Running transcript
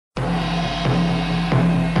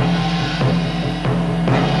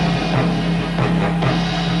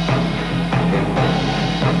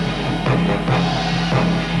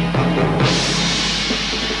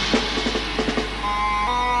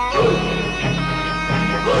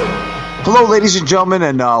Hello, ladies and gentlemen,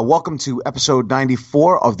 and welcome to episode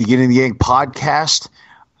 94 of the Yin and The Yang podcast.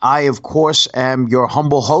 I, of course, am your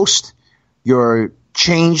humble host, your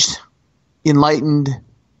changed, enlightened,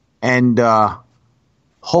 and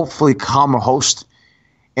hopefully calmer host,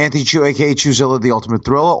 Anthony Chu, a.k.a. Chuzilla, the ultimate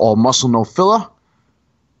thriller, all muscle, no filler.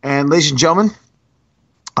 And ladies and gentlemen,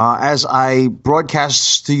 as I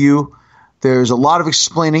broadcast to you, there's a lot of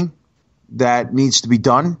explaining that needs to be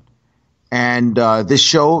done. And this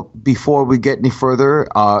show, before we get any further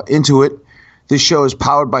into it, this show is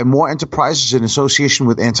powered by More Enterprises in association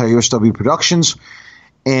with Anti-USW Productions.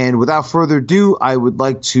 And without further ado, I would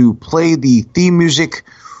like to play the theme music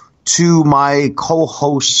to my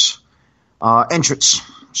co-host's entrance.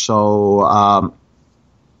 So,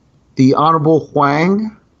 the Honorable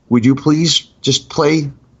Huang, would you please just play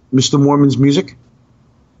Mr. Mormon's music?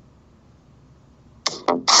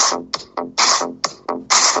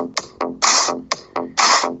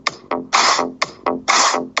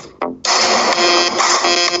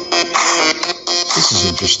 This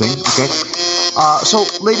is interesting. Okay. So,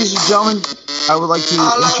 ladies and gentlemen, I would like to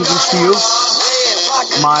introduce to you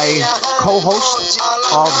my co-host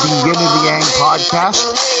of the Yin and The Yang podcast.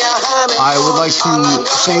 I would like to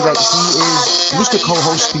say that he is Mr.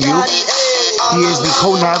 Co-host to you. He is the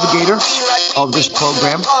co-navigator of this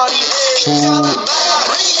program who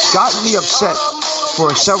got me upset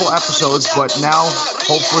for several episodes, but now,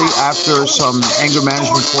 hopefully, after some anger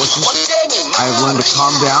management courses, I've learned to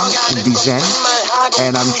calm down and be zen,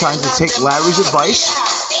 and I'm trying to take Larry's advice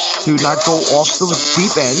to not go off the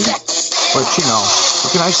deep end, but, you know,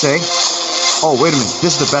 what can I say? Oh, wait a minute,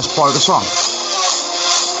 this is the best part of the song.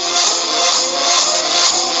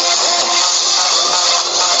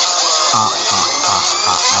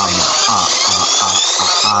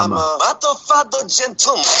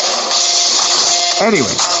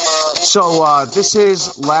 Anyway, so this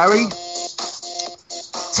is Larry.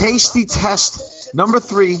 Tasty test number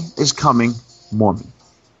 3 is coming, Mormon.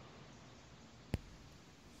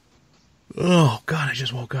 Oh, God, I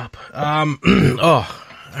just woke up. Oh,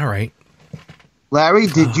 all right. Larry,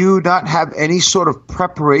 did you not have any sort of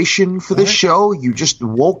preparation for this show? You just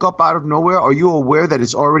woke up out of nowhere? Are you aware that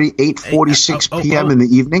it's already 8:46 p.m. in the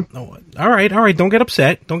evening? Oh, all right. Don't get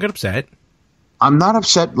upset. Don't get upset. I'm not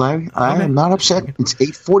upset, Larry. I am not upset. Okay. It's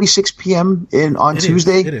 8:46 p.m. on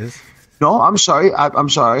Tuesday. It is. No, I'm sorry. I'm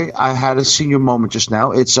sorry. I had a senior moment just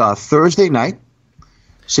now. It's Thursday night,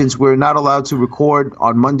 since we're not allowed to record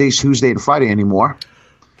on Monday, Tuesday, and Friday anymore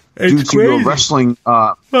due to your wrestling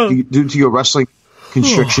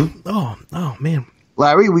constriction. Oh, man.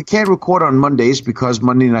 Larry, we can't record on Mondays because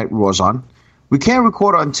Monday Night Raw's on. We can't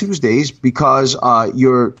record on Tuesdays because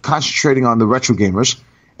you're concentrating on the Retro Gamers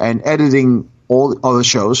and editing all other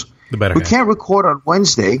shows. We can't record on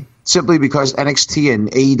Wednesday simply because NXT and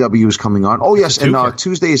AEW is coming on. Oh, yes, and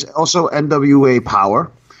Tuesday is also NWA Power.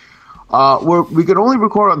 We can only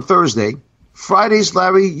record on Thursday. Fridays,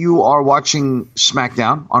 Larry, you are watching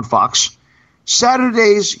SmackDown on Fox.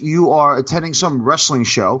 Saturdays, you are attending some wrestling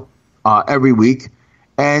show every week.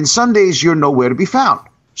 And Sundays, you're nowhere to be found.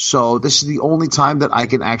 So this is the only time that I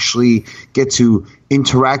can actually get to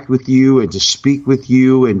interact with you and to speak with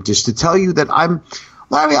you and just to tell you that I'm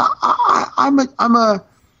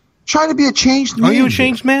trying to be a changed man. Are you a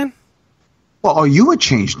changed man? Well, are you a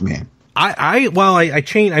changed man? I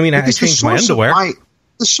changed. I mean, I changed my underwear.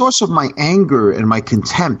 The source of my anger and my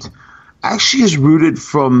contempt actually is rooted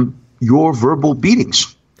from your verbal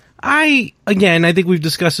beatings. I think we've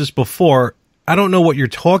discussed this before. I don't know what you're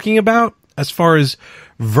talking about as far as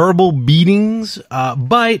verbal beatings,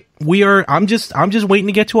 but I'm just waiting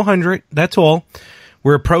to get to 100. That's all.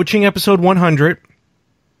 We're approaching episode 100.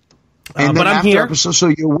 And but I'm here. So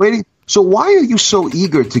you're waiting. So why are you so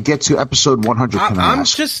eager to get to episode 100? I'm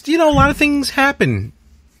just, a lot of things happen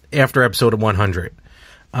after episode 100.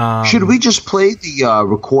 Should we just play the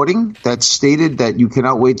recording that stated that you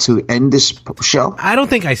cannot wait to end this show? I don't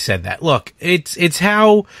think I said that. Look, it's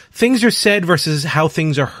how things are said versus how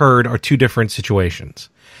things are heard are two different situations.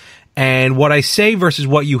 And what I say versus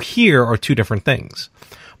what you hear are two different things.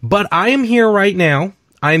 But I am here right now.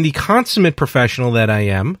 I am the consummate professional that I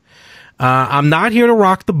am. I'm not here to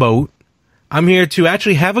rock the boat. I'm here to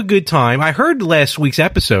actually have a good time. I heard last week's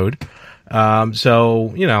episode.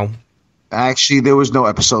 Actually, there was no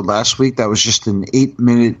episode last week. That was just an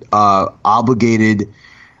 8-minute obligated.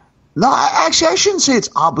 No, actually, I shouldn't say it's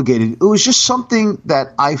obligated. It was just something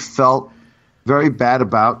that I felt very bad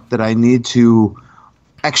about, that I need to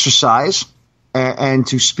exercise and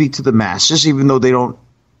to speak to the masses, even though they don't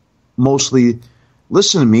mostly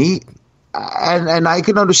listen to me. and I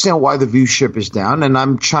can understand why the viewership is down, and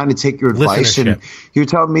I'm trying to take your advice, and you're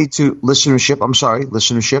telling me to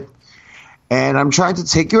listenership, and I'm trying to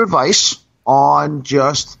take your advice on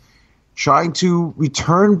just trying to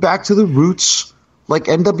return back to the roots like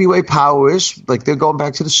NWA Power is, like they're going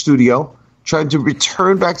back to the studio, trying to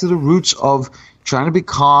return back to the roots of trying to be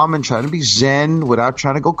calm and trying to be zen without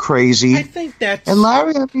trying to go crazy. I think that's... And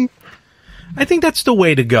Larry, I think that's the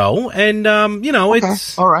way to go. And,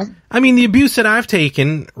 it's... All right. I mean, the abuse that I've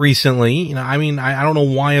taken recently, I don't know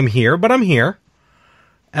why I'm here, but I'm here.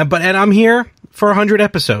 And I'm here for 100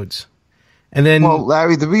 episodes. And then... Well,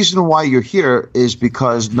 Larry, the reason why you're here is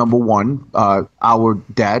because, number one, our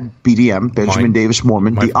dad, BDM, Benjamin Davis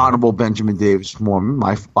Mormon, the Honorable Benjamin Davis Mormon,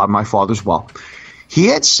 my father as well, he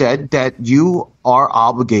had said that you are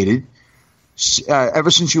obligated,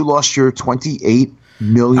 ever since you lost your $28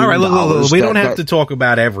 million. All right, look, we don't have to talk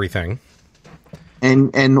about everything.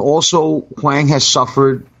 And also, Huang has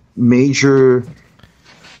suffered major,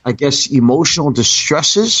 I guess, emotional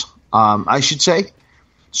distresses, I should say.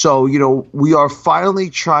 So, we are finally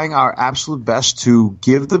trying our absolute best to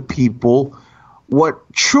give the people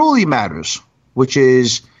what truly matters, which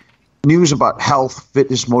is news about health,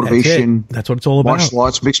 fitness, motivation. That's what it's all about. Martial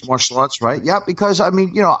arts, mixed martial arts, right? Yeah, because, I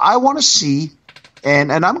want to see,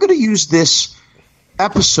 and I'm going to use this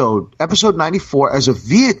episode 94, as a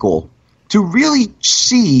vehicle to really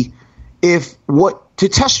see to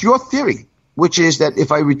test your theory, which is that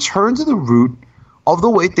if I return to the root of the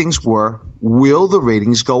way things were, will the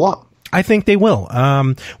ratings go up? I think they will.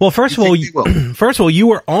 Well, first of all, you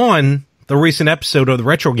were on the recent episode of the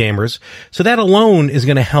Retro Gamers, so that alone is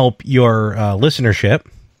going to help your listenership.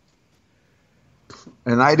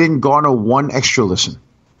 And I didn't garner one extra listen.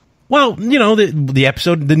 Well,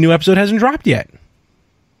 the new episode hasn't dropped yet.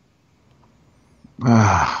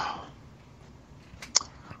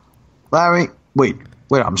 Larry, wait,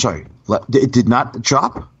 I'm sorry. It did not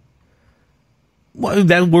drop?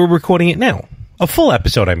 Well, we're recording it now. A full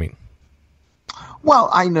episode, I mean. Well,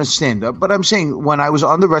 I understand that, but I'm saying when I was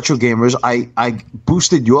on the Retro Gamers, I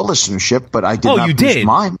boosted your listenership, but I did not boost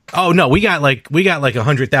mine. Oh no, we got like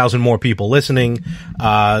 100,000 more people listening.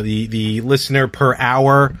 The listener per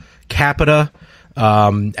hour capita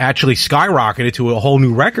actually skyrocketed to a whole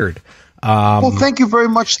new record. Well, thank you very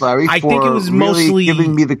much, Larry. I think it was mostly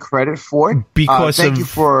giving me the credit for it because thank you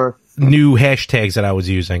for new hashtags that I was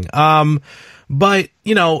using. But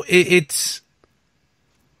it's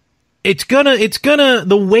gonna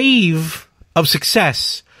the wave of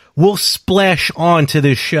success will splash onto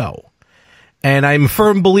this show, and I'm a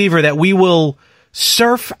firm believer that we will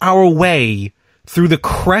surf our way through the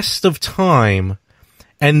crest of time,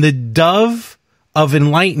 and the dove of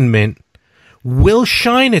enlightenment will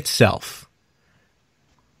shine itself.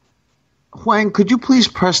 Huang, could you please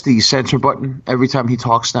press the censor button every time he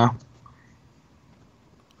talks now?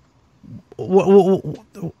 What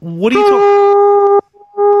are you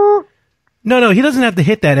talking? No, he doesn't have to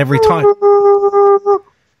hit that every time.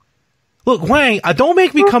 Look, Huang, don't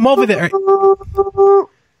make me come over there.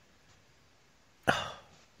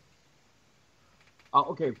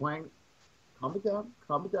 Okay, Huang, calm it down,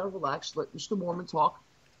 relax. Let Mr. Mormon talk.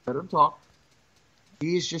 Let him talk.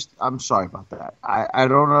 I'm sorry about that. I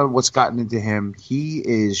don't know what's gotten into him. He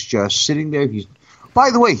is just sitting there. By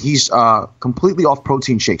the way, he's completely off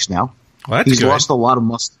protein shakes now. Well, that's he's good. lost a lot of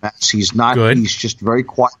muscle mass. He's not. Good. He's just very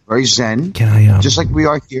quiet, very zen. Can I, just like we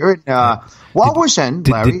are here. And while we're zen,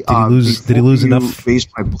 Larry, did he lose enough? Raise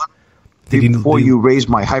my blood before you raise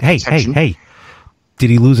my hypertension. Hey!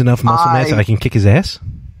 Did he lose enough muscle mass that I can kick his ass?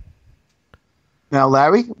 Now,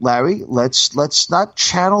 Larry, let's not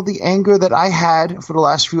channel the anger that I had for the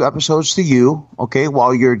last few episodes to you. Okay,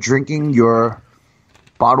 while you're drinking your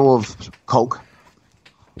bottle of Coke.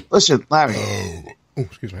 Listen, Larry. Oh,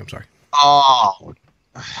 excuse me. I'm sorry. Oh,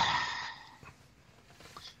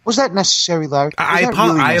 was that necessary, Larry? I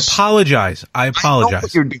apologize. I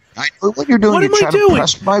apologize. I know what you're doing. What am I doing? To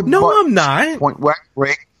press my I'm not. Point whack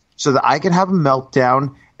break so that I can have a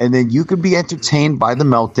meltdown, and then you can be entertained by the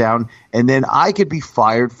meltdown, and then I could be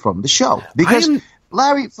fired from the show. Because,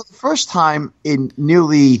 Larry, for the first time in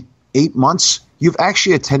nearly 8 months, you've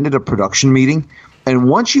actually attended a production meeting. And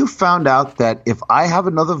once you found out that if I have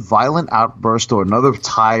another violent outburst or another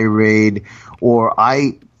tirade or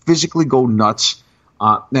I physically go nuts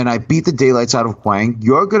and I beat the daylights out of Huang,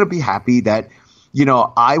 you're going to be happy that,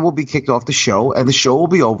 I will be kicked off the show and the show will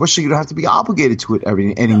be over, so you don't have to be obligated to it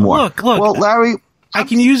anymore. Look. Well, Larry, I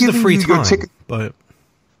can use the free time, but...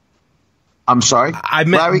 I'm sorry? I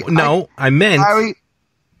meant... Larry,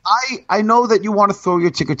 I know that you want to throw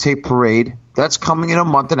your ticker tape parade. That's coming in a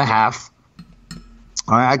month and a half.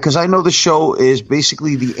 All right, because I know the show is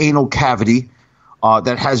basically the anal cavity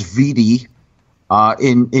that has VD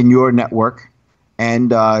in your network,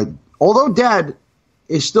 and although Dad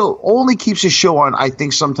is still only keeps his show on, I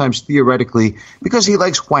think sometimes theoretically because he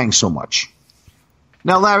likes Huang so much.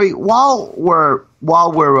 Now, Larry, while we're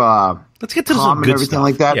let's get to some good everything stuff.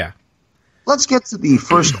 like that. Yeah. Let's get to the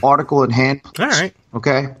first article at hand. All right.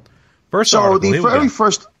 Okay. First article. The very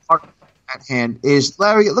first article at hand is,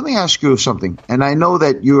 Larry, let me ask you something. And I know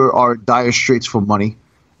that you are dire straits for money,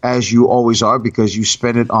 as you always are, because you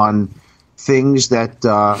spend it on things that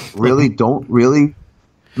really don't really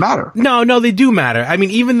matter. No, they do matter. I mean,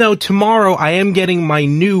 even though tomorrow I am getting my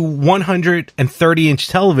new 130-inch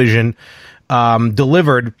television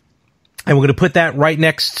delivered, and we're going to put that right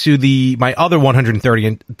next to my other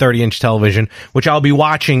 130-inch television, which I'll be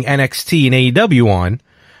watching NXT and AEW on.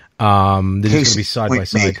 This is going to be side by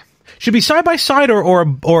side. Should be side by side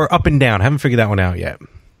or up and down. I haven't figured that one out yet.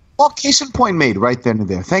 Well, case in point made right then and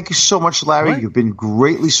there. Thank you so much, Larry. What? You've been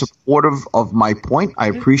greatly supportive of my point. I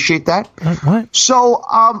appreciate that. What? So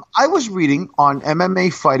I was reading on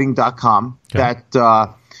MMAfighting.com that,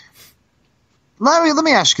 Larry, let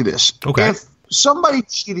me ask you this. Okay. If somebody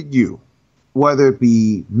cheated you, whether it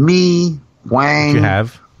be me, Wang,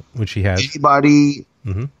 which he has, anybody,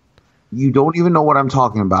 you don't even know what I'm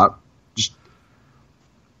talking about. Just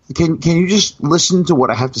can you just listen to what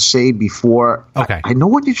I have to say before? Okay. I know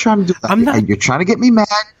what you're trying to do. You're trying to get me mad.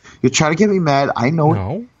 You're trying to get me mad. I know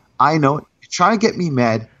it. I know it. You're trying to get me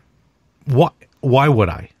mad. What? Why would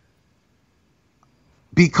I?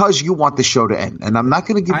 Because you want the show to end, and I'm not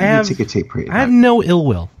going to give you a ticket tape here. I have no ill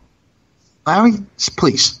will. Larry,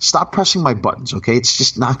 please stop pressing my buttons, okay? It's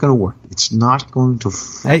just not going to work. It's not going to.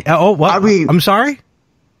 What? I'm sorry.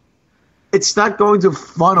 It's not going to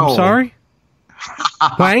funnel. I'm sorry.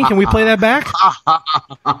 Wayne, can we play that back?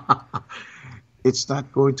 It's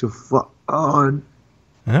not going to fun. All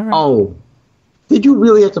right. Oh, did you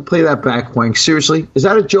really have to play that back, Wang? Seriously? Is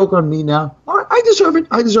that a joke on me now? All right, I deserve it.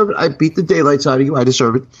 I beat the daylights out of you. I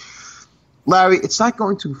deserve it. Larry, it's not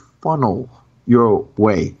going to funnel your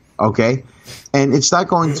way, okay? And it's not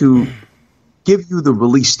going to give you the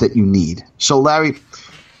release that you need. So, Larry,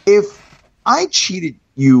 if I cheated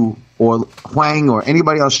you or Huang or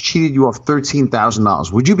anybody else cheated you of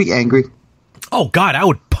 $13,000, would you be angry? Oh, God, I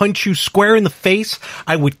would punch you square in the face.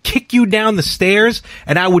 I would kick you down the stairs,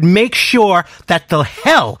 and I would make sure that the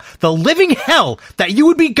living hell that you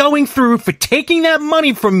would be going through for taking that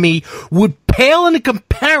money from me would pale in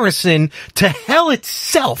comparison to hell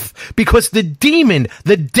itself, because the demon,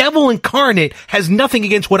 the devil incarnate, has nothing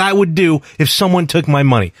against what I would do if someone took my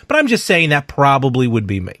money. But I'm just saying that probably would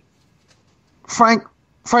be me. Quite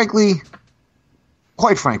frankly,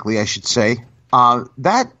 I should say,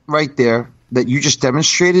 that right there that you just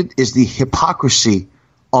demonstrated is the hypocrisy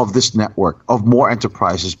of this network, of More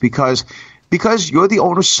Enterprises, because you're the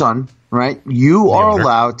owner's son, right? You are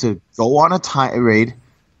allowed to go on a tirade,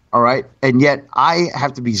 all right? And yet I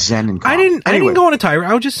have to be zen and calm. I didn't go on a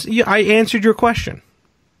tirade. I answered your question.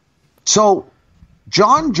 So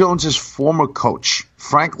Jon Jones' former coach,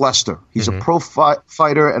 Frank Lester, he's a pro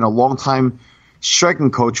fighter and a longtime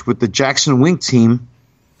striking coach with the Jackson Wink team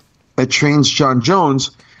that trains Jon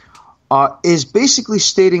Jones, is basically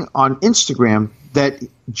stating on Instagram that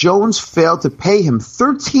Jones failed to pay him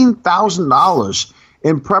 $13,000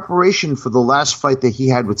 in preparation for the last fight that he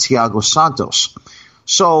had with Thiago Santos.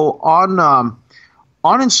 So on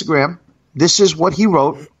Instagram, this is what he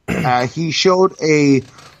wrote. He showed a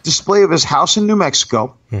display of his house in New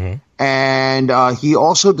Mexico, and he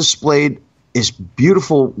also displayed his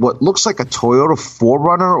beautiful, what looks like a Toyota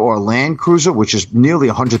 4Runner or a Land Cruiser, which is nearly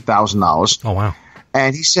 $100,000. Oh, wow.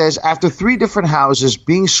 And he says, after 3 different houses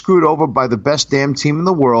being screwed over by the best damn team in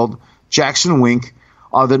the world, Jackson Wink,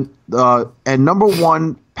 and number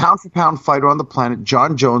 1 pound-for-pound fighter on the planet,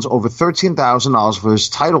 Jon Jones, over $13,000 for his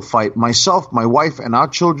title fight, myself, my wife, and our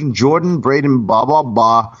children, Jordan, Braden, blah, blah,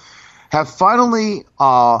 blah, have finally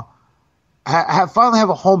have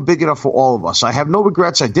a home big enough for all of us. I have no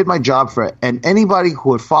regrets. I did my job for it, and anybody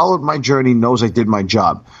who had followed my journey knows I did my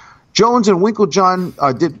job. Jones and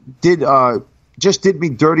Winklejohn just did me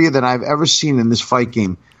dirtier than I've ever seen in this fight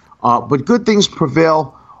game. But good things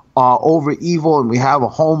prevail over evil, and we have a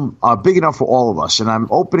home big enough for all of us. And I'm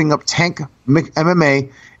opening up Tank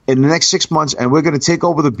MMA in the next 6 months, and we're going to take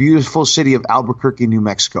over the beautiful city of Albuquerque, New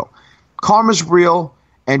Mexico. Karma's real,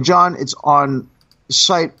 and John, it's on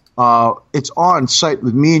site. It's on site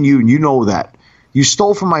with me and you know that. You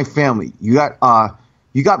stole from my family. You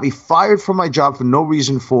got me fired from my job for no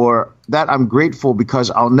reason. For that, I'm grateful,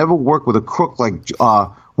 because I'll never work with a crook like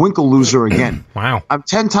Winkle loser again. Wow. I'm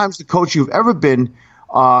 10 times the coach you've ever been.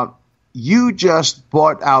 You just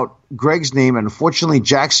bought out Greg's name, and unfortunately,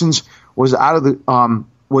 Jackson's was out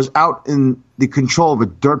in the control of a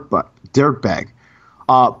dirtbag.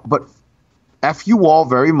 But F you all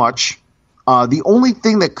very much. The only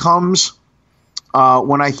thing that comes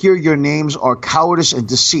when I hear your names are cowardice and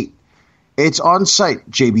deceit. It's on site,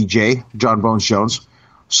 JBJ, Jon Jones.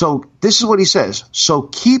 So this is what he says. So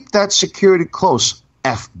keep that security close,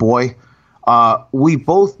 F boy. We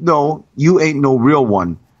both know you ain't no real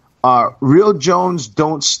one. Real Jones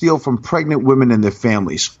don't steal from pregnant women and their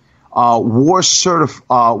families. War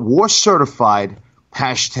certified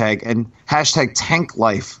hashtag and hashtag tank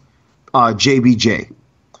life, JBJ.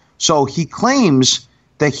 So he claims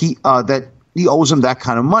that he owes him that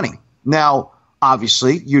kind of money. Now,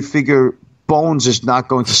 obviously, you'd figure Bones is not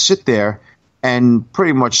going to sit there and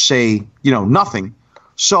pretty much say, nothing.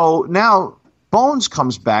 So now Bones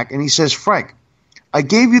comes back and he says, Frank, I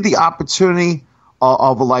gave you the opportunity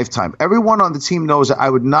of a lifetime. Everyone on the team knows that I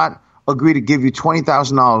would not agree to give you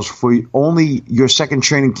 $20,000 for only your second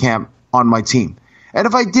training camp on my team. And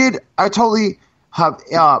if I did, I totally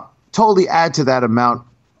add to that amount.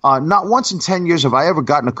 Not once in 10 years have I ever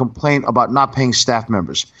gotten a complaint about not paying staff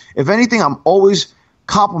members. If anything, I'm always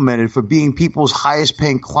complimented for being people's highest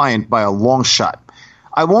paying client by a long shot.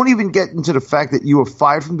 I won't even get into the fact that you were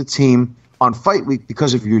fired from the team on fight week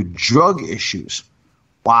because of your drug issues.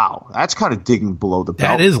 Wow, that's kind of digging below the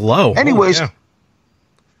belt. That is low. Anyways, oh, yeah.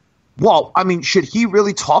 Well, I mean, should he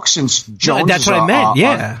really talk since Jones? That's what I meant.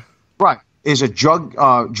 Yeah, right. Is a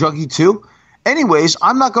druggie too? Anyways,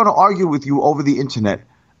 I'm not going to argue with you over the internet.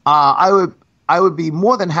 I would be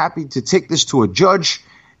more than happy to take this to a judge.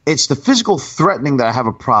 It's the physical threatening that I have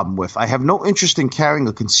a problem with. I have no interest in carrying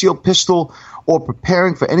a concealed pistol or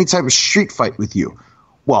preparing for any type of street fight with you.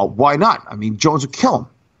 Well, why not? I mean, Jones would kill him.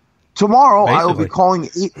 Tomorrow, I will be calling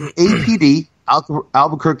APD,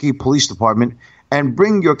 Albuquerque Police Department, and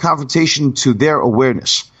bring your confrontation to their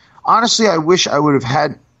awareness. Honestly, I wish I would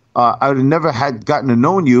have never gotten to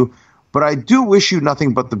know you, but I do wish you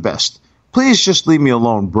nothing but the best. Please just leave me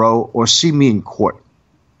alone, bro, or see me in court.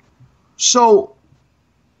 So,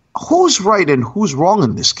 who's right and who's wrong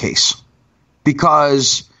in this case?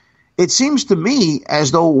 Because it seems to me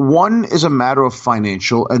as though one is a matter of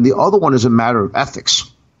financial and the other one is a matter of ethics.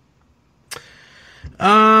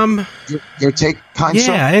 Your take, kind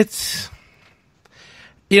sir? Yeah, it's...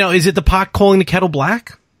 is it the pot calling the kettle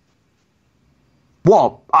black?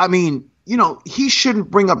 Well, I mean, he shouldn't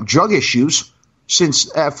bring up drug issues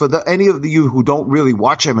since for any of you who don't really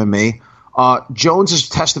watch MMA, Jones has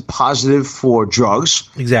tested positive for drugs.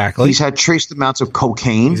 Exactly. He's had trace amounts of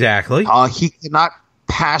cocaine. Exactly. He cannot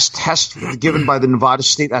pass tests given by the Nevada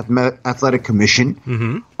State Athletic Commission.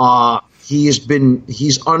 Mm-hmm.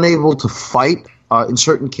 He's unable to fight in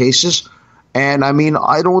certain cases. And, I mean,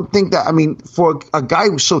 I don't think that – I mean, for a guy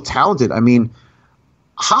who's so talented, I mean,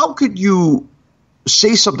 how could you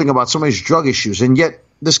say something about somebody's drug issues? And yet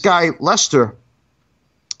this guy, Lester,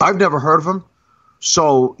 I've never heard of him.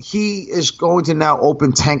 So he is going to now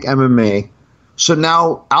open Tank MMA. So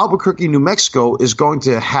now Albuquerque, New Mexico is going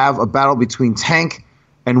to have a battle between Tank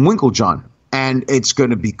and Winklejohn. And it's going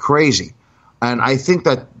to be crazy. And I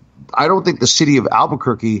don't think the city of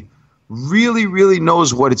Albuquerque really, really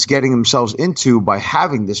knows what it's getting themselves into by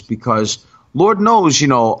having this, because Lord knows, a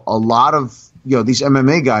lot of, these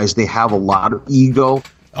MMA guys, they have a lot of ego.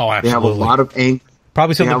 Oh, absolutely. They have a lot of anger.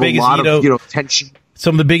 Probably some of the biggest tension.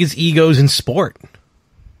 Some of the biggest egos in sport.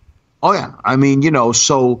 Oh, yeah. I mean,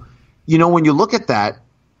 so, when you look at that,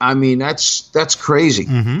 I mean, that's crazy,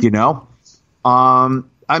 Mm-hmm.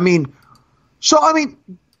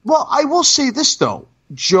 Well, I will say this, though.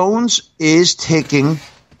 Jones is taking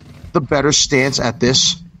the better stance at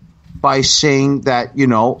this by saying that,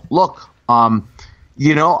 look, I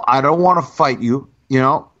don't want to fight you.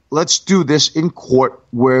 Let's do this in court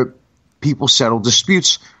where people settle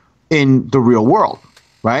disputes in the real world,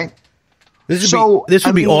 right? This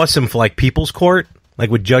would be awesome for like People's Court, like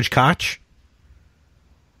with Judge Koch.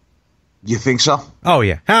 You think so? Oh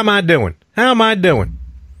yeah. How am I doing?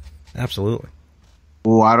 Absolutely.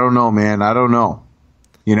 Oh, I don't know, man. I don't know.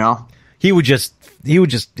 He would just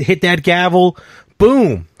hit that gavel,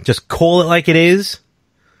 boom, just call it like it is.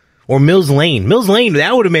 Or Mills Lane,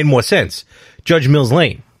 that would have made more sense. Judge Mills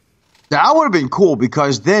Lane. That would have been cool,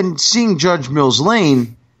 because then seeing Judge Mills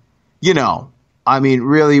Lane,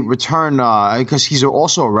 really return, because he's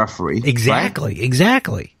also a referee. Exactly, right?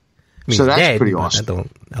 Exactly. I mean, so that's dead, pretty awesome. That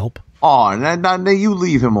don't help. Oh, and you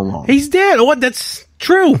leave him alone. He's dead. Oh, that's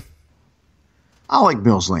true. I like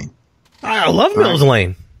Mills Lane. I love Mills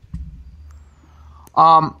Lane.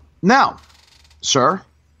 Now, sir,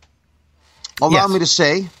 allow Yes. me to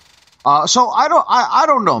say, so I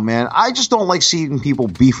don't know, man. I just don't like seeing people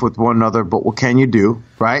beef with one another. But what can you do,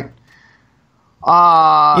 right?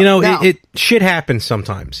 Now, it shit happens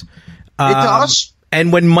sometimes. it does.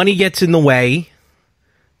 And when money gets in the way,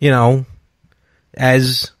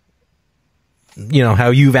 as how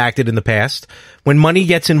you've acted in the past, when money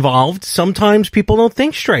gets involved, sometimes people don't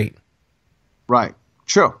think straight. Right.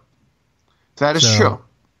 True. That is true.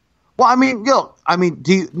 Well,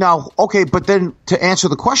 do you now? Okay, but then to answer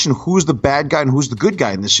the question, who's the bad guy and who's the good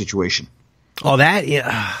guy in this situation? Oh, that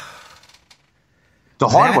yeah. The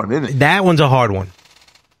hard one, isn't it? That one's a hard one.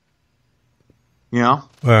 Well,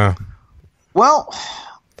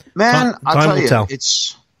 man, I'll tell you,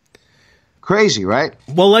 it's crazy, right?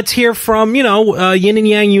 Well, let's hear from Yin and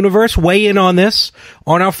Yang Universe. Weigh in on this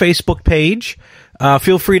on our Facebook page.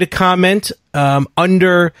 Feel free to comment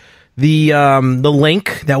under the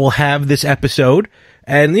link that will have this episode,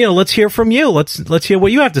 and let's hear from you. Let's hear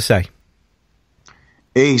what you have to say.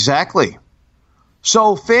 Exactly.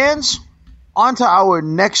 So, fans, on to our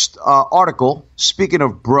next article. Speaking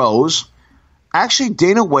of bros, actually,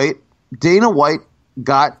 Dana White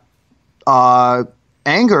got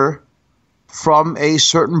anger from a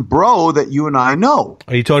certain bro that you and I know.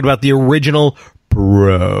 Are you talking about the original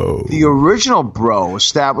bro? The original bro,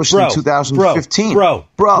 established in 2015. Bro.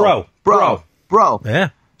 Yeah.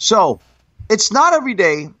 So, it's not every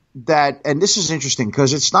day that, and this is interesting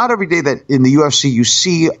because it's not every day that in the UFC you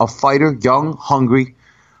see a fighter, young, hungry,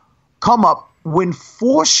 come up, win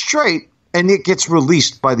 4 straight, and it gets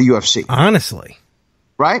released by the UFC. Honestly.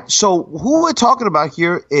 Right? So, who we're talking about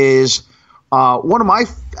here is one of my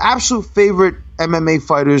absolute favorite MMA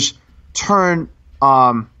fighters turned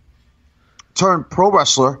pro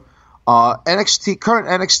wrestler, current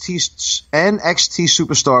NXT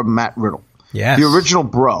superstar Matt Riddle. Yes. The original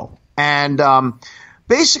bro. And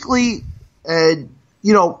basically,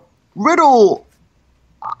 Riddle,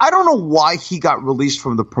 I don't know why he got released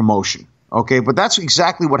from the promotion, okay? But that's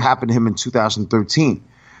exactly what happened to him in 2013.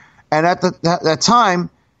 And at that time,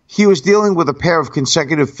 he was dealing with a pair of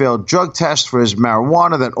consecutive failed drug tests for his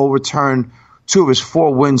marijuana that overturned 2 of his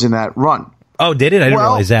 4 wins in that run. Oh, did it? I didn't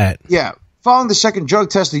realize that. Yeah. Following the second drug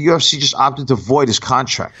test, the UFC just opted to void his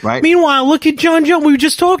contract, right? Meanwhile, look at Jon Jones we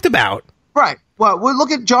just talked about. Right. Well,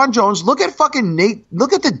 look at Jon Jones. Look at fucking Nate.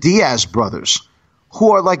 Look at the Diaz brothers,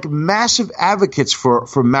 who are like massive advocates for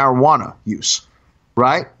marijuana use,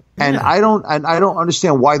 right? Yeah. And I don't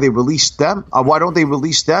understand why they released them. Why don't they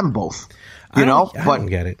release them both? I don't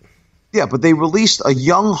get it. Yeah, but they released a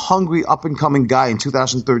young, hungry, up and coming guy in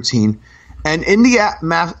 2013, and in the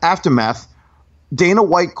aftermath, Dana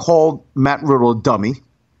White called Matt Riddle a dummy,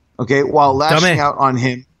 okay, while lashing out on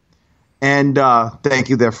him. And thank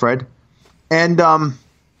you there, Fred. And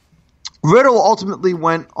Riddle ultimately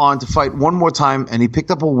went on to fight one more time, and he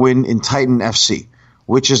picked up a win in Titan FC,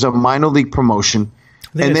 which is a minor league promotion.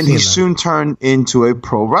 And then he soon turned into a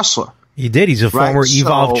pro wrestler. He did. He's a former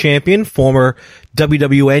Evolve champion, former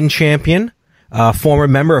WWN champion, former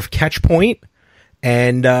member of Catchpoint.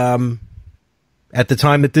 And at the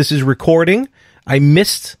time that this is recording, I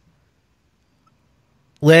missed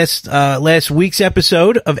last week's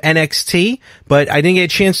episode of NXT, but I didn't get a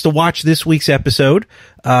chance to watch this week's episode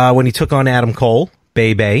when he took on Adam Cole,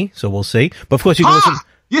 Bay. So we'll see. But of course, you can listen.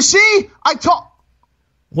 You see,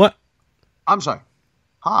 What? I'm sorry.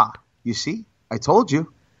 You see, I told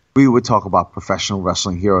you we would talk about professional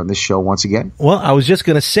wrestling here on this show once again. Well, I was just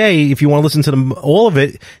going to say, if you want to listen to all of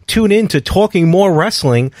it, tune in to Talking More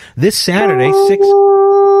Wrestling this Saturday,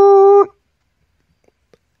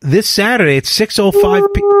 This Saturday at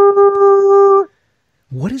 6:05 p.m.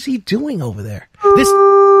 What is he doing over there?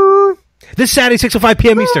 This Saturday, 6:05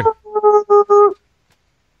 p.m. Eastern.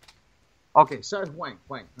 Okay, sorry, Wang,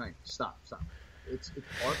 stop. It's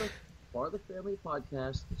part of the family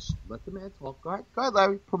podcast. Just let the man talk. Go ahead,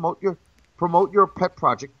 Larry. Promote your pet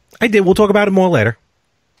project. I did. We'll talk about it more later.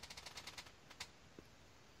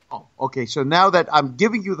 Oh, okay. So now that I'm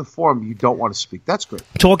giving you the forum, you don't want to speak. That's good.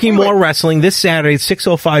 Talking More Wrestling this Saturday at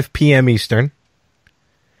 6:05 p.m. Eastern,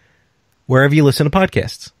 wherever you listen to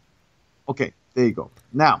podcasts. Okay, there you go.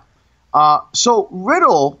 Now, so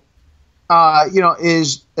Riddle,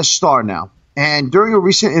 is a star now, and during a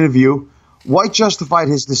recent interview, White justified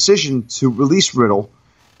his decision to release Riddle,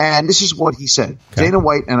 and this is what he said. Okay. Dana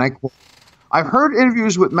White, and I quote, "I've heard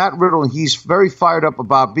interviews with Matt Riddle, and he's very fired up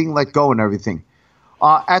about being let go and everything.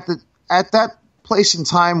 At that place in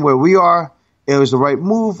time where we are, it was the right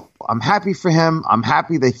move. I'm happy for him. I'm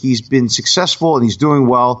happy that he's been successful and he's doing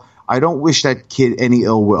well. I don't wish that kid any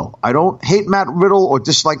ill will. I don't hate Matt Riddle or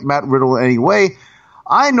dislike Matt Riddle in any way.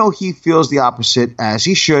 I know he feels the opposite, as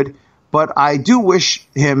he should, but I don't wish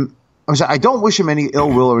him any ill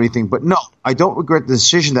will or anything, but no, I don't regret the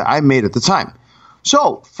decision that I made at the time.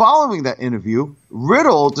 So, following that interview,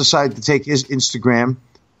 Riddle decided to take his Instagram,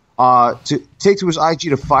 to take to his IG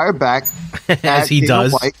to fire back as he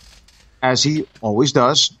does, White, as he always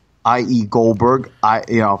does, i.e. Goldberg.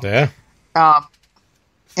 Yeah.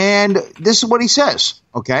 And this is what he says.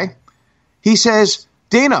 Okay, he says,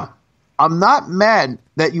 "Dana, I'm not mad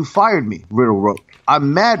that you fired me." Riddle wrote,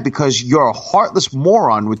 "I'm mad because you're a heartless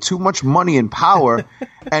moron with too much money and power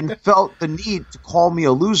and felt the need to call me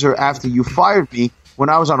a loser after you fired me when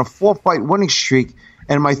I was on a 4-fight winning streak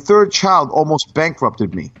and my third child almost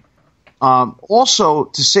bankrupted me. Also,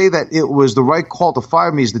 to say that it was the right call to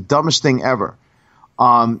fire me is the dumbest thing ever.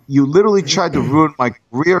 You literally tried to ruin my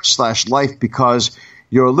career/life because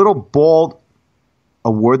you're a little bald,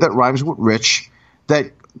 a word that rhymes with rich,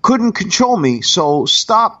 that couldn't control me, so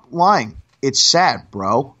stop lying. It's sad,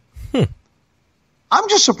 bro." I'm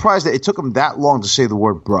just surprised that it took him that long to say the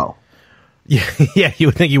word bro. Yeah, you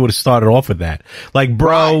would think you would have started off with that. Like,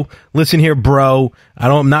 bro, Right. Listen here, bro.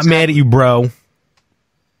 I'm not mad at you, bro.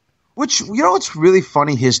 Which, what's really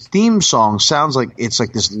funny? His theme song sounds like it's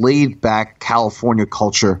like this laid-back California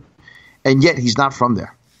culture, and yet he's not from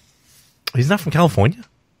there. He's not from California?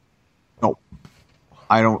 No,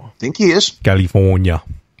 I don't think he is. California.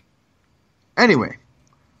 Anyway,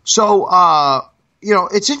 so,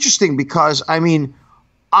 it's interesting because, I mean,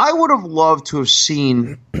 I would have loved to have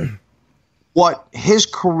seen what his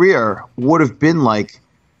career would have been like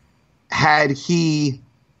had he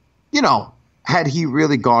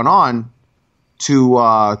really gone on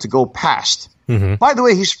to go past. Mm-hmm. By the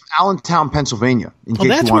way, he's from Allentown, Pennsylvania.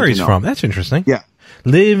 That's where he's from. That's interesting. Yeah.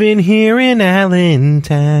 Living here in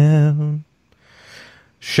Allentown,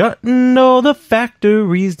 shutting all the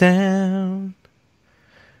factories down,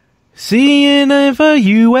 seeing if a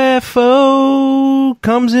UFO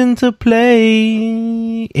comes into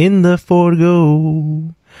play in the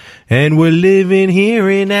Forgo, and we're living here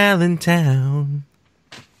in Allentown.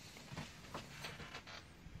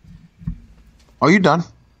 Are you done?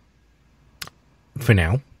 For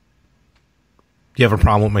now. Do you have a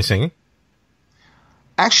problem with my singing?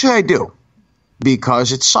 Actually, I do,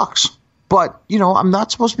 because it sucks. But, I'm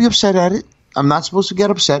not supposed to be upset at it. I'm not supposed to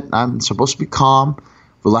get upset. I'm supposed to be calm,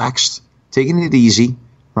 relaxed, taking it easy,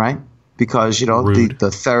 right? Because,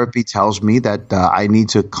 the therapy tells me that I need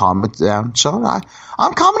to calm it down. So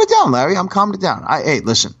I'm calming it down, Larry. I'm calming it down. Hey,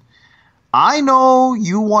 listen. I know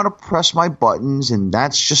you want to press my buttons, and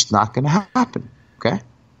that's just not going to happen, okay?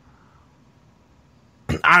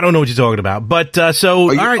 I don't know what you're talking about, but so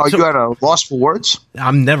Are you, all right. are So, you at a loss for words?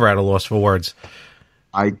 I'm never at a loss for words.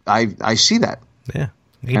 I see that. Yeah,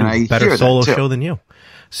 you And can do I a better hear that, solo too. show than you.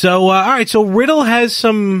 So all right. So Riddle has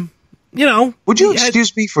some. Would you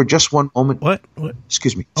excuse me for just one moment? What?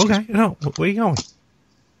 Excuse me. Okay. No. Where are you going?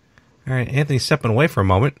 All right, Anthony's stepping away for a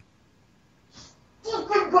moment.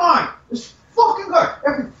 Fucking guy! This fucking guy!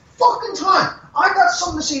 Every fucking time I got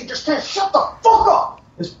something to say, you just can't shut the fuck up!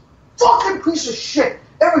 This fucking piece of shit!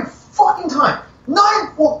 Every fucking time!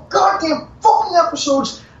 9 full goddamn fucking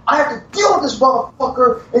episodes, I have to deal with this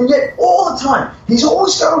motherfucker, and yet all the time, he's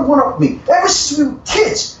always got to one-up me. Ever since we were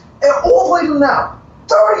kids, and all the way to now.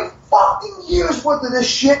 30 fucking years worth of this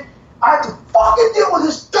shit. I have to fucking deal with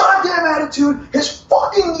his goddamn attitude, his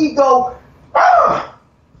fucking ego. Ugh!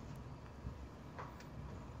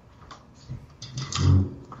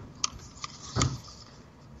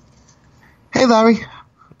 Hey, Larry.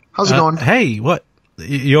 How's it going? Hey, what?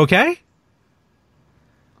 You okay?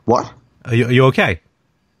 What? Are you okay?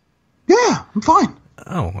 Yeah, I'm fine.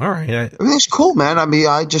 Oh, all right. Everything's cool, man. I mean,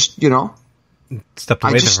 I just, Stepped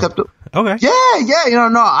away. I just stepped up. Okay. Yeah.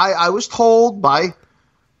 No, I was told by.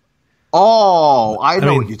 Oh, I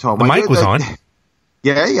know what you're talking about. The mic was on.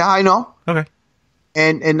 Yeah, I know. Okay.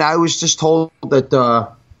 And I was just told that.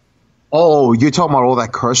 You're talking about all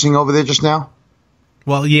that cursing over there just now?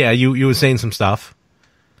 Well, yeah, you were saying some stuff.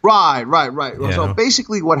 Right. Yeah. So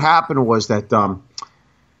basically, what happened was that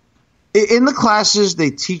in the classes they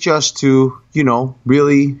teach us to,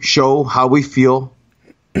 really show how we feel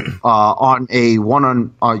on a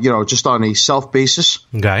just on a self basis.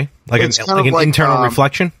 Okay. Like It's an kind of like, internal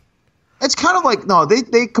reflection. It's kind of like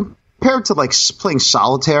they compare it to like playing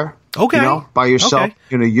solitaire. Okay. By yourself.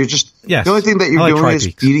 Okay. You're just Yes. the only thing that you're I like doing is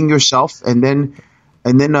Tri-Peaks. beating yourself, and then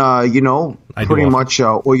I do pretty often. much,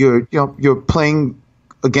 or you're playing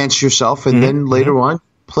against yourself, and Mm-hmm. then later on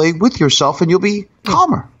play with yourself, and you'll be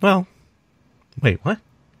calmer. Well, wait, what?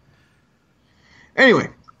 Anyway,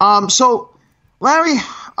 so Larry,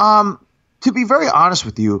 to be very honest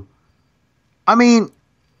with you, I mean,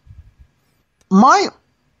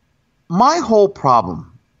 my whole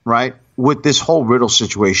problem, right, with this whole Riddle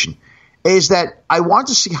situation is that I want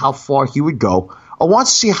to see how far he would go. I want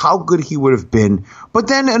to see how good he would have been. But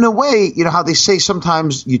then in a way, you know how they say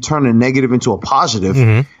sometimes you turn a negative into a positive,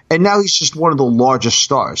 and now he's just one of the largest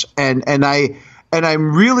stars. And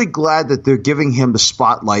I'm really glad that they're giving him the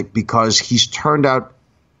spotlight because he's turned out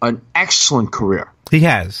an excellent career. He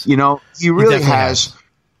has. You know, he really has.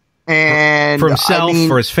 And for himself,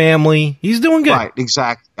 for his family, he's doing good. Right,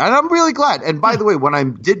 exactly. And I'm really glad. And by the way, when I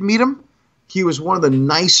did meet him, he was one of the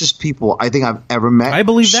nicest people I think I've ever met. I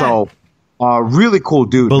believe that. So, really cool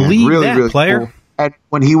dude. Believe man. Really, that, really player. Cool. And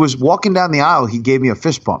when he was walking down the aisle, he gave me a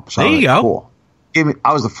fist bump. So there you go. Cool.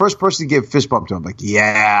 I was the first person to give a fist bump to him. Like,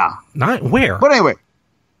 yeah. Not where? But anyway,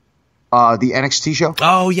 the NXT show.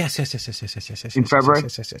 Oh yes. In February.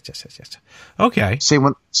 Yes. Okay. Same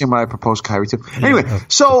one I proposed Kyrie to. Anyway,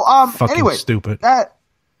 so anyway, stupid.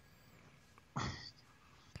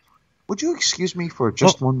 Would you excuse me for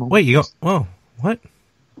just one moment? Wait, you go. Whoa, what?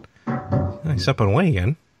 He's up and away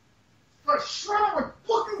again. I shred my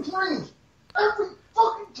fucking dreams every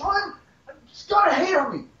fucking time. He's gotta hate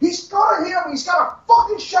on me. He's gotta hate on me. He's gotta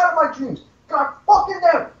fucking shatter my dreams. God fucking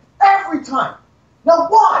damn it. Every time. Now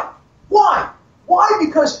why? Why? Why?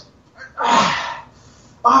 Because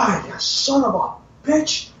you son of a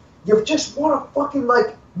bitch. You just want to fucking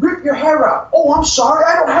like rip your hair out. Oh, I'm sorry.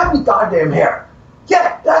 I don't have any goddamn hair.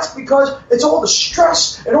 Yeah, that's because it's all the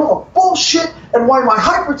stress and all the bullshit and why my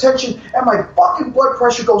hypertension and my fucking blood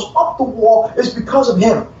pressure goes up the wall is because of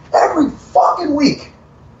him. Every fucking week.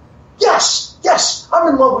 Yes, I'm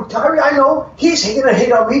in love with Kyrie. I know he's gonna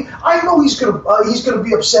hate on me. I know he's gonna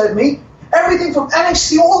be upset at me. Everything from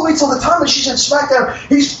NXT all the way till the time that she's in SmackDown,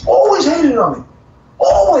 he's always hated on me.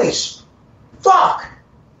 Always. Fuck.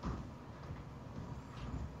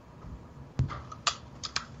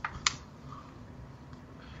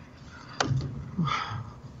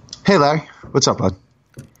 Hey, Larry. What's up, bud?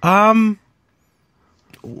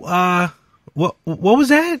 What was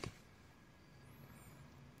that?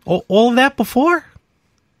 All of that before?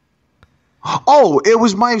 Oh, it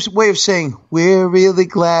was my way of saying we're really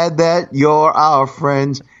glad that you're our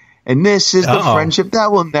friends, and this is the friendship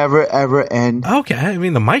that will never ever end. Okay, I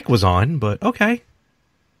mean the mic was on, but okay.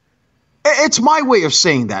 It's my way of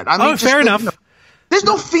saying that. I mean, fair enough. You know, there's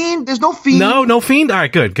no fiend. There's no fiend. No fiend. All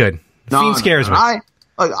right, good. Fiend scares me.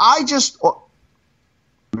 I just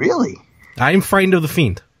really. I am frightened of the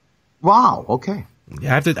fiend. Wow. Okay.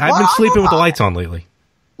 Yeah, I've been sleeping with the lights on lately.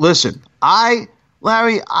 Listen,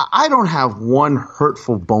 Larry, I don't have one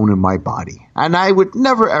hurtful bone in my body, and I would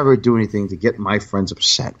never ever do anything to get my friends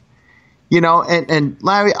upset. You know, and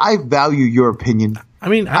Larry, I value your opinion. I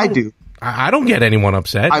mean, I do. I don't get anyone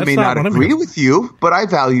upset. I may not agree with you, but I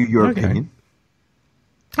value your opinion.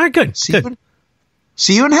 All right, good. See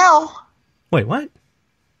you in hell. Wait, what?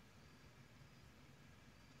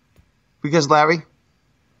 Because, Larry,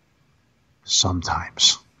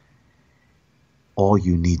 sometimes all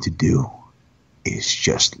you need to do is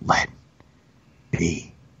just let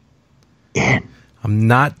me in. I'm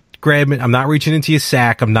not reaching into your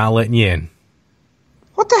sack. I'm not letting you in.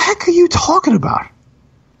 What the heck are you talking about?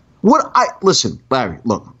 Listen, Larry,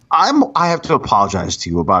 look, I have to apologize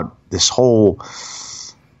to you about this whole.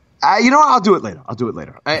 You know what? I'll do it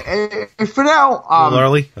later. For now, a little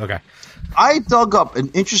early. Okay. I dug up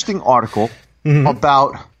an interesting article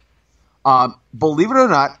about. Believe it or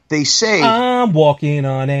not, they say I'm walking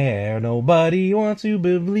on air. Nobody wants to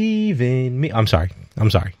believe in me. I'm sorry. That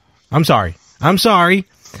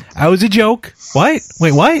was a joke. What?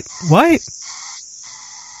 Wait, what?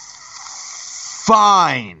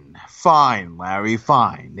 Fine, Larry.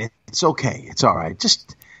 Fine. It's okay. It's all right.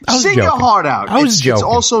 Just sing joking. your heart out. I was joking. It's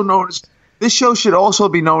also known as. This show should also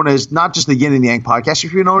be known as not just the Yin and the Yang podcast. It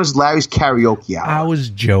should be known as Larry's Karaoke Hour. I was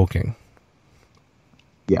joking.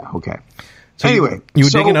 Yeah. Okay. So anyway, you were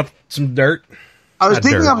digging up some dirt. I was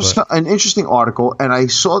digging up an interesting article, and I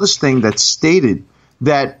saw this thing that stated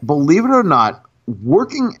that, believe it or not,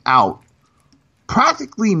 working out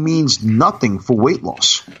practically means nothing for weight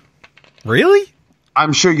loss. Really?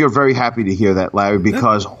 I'm sure you're very happy to hear that, Larry,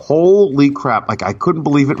 because holy crap! Like I couldn't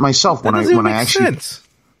believe it myself when I actually. Sense.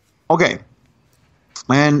 Okay.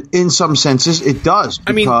 And in some senses, it does. Because,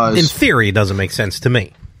 I mean, in theory, it doesn't make sense to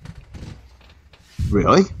me.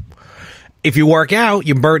 Really? If you work out,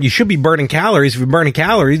 you should be burning calories. If you're burning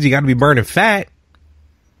calories, you got to be burning fat.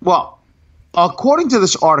 Well, according to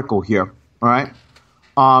this article here, all right,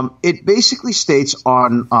 it basically states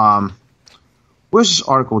on where's this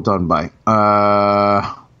article done by?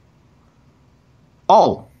 The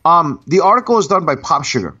article is done by Pop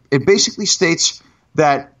Sugar. It basically states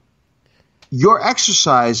that your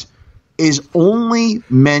exercise is only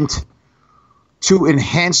meant to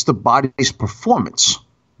enhance the body's performance.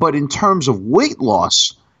 But in terms of weight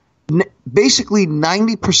loss, basically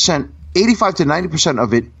 90%, 85 to 90%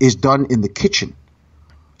 of it is done in the kitchen.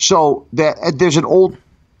 So there's an old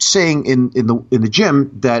saying in the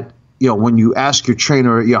gym that, when you ask your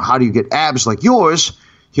trainer, how do you get abs like yours,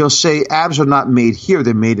 he'll say abs are not made here,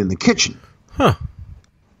 they're made in the kitchen. Huh.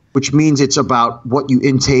 Which means it's about what you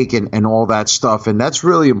intake and all that stuff. And that's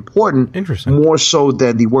really important. Interesting. More so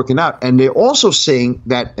than the working out. And they're also saying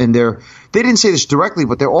that, and they didn't say this directly,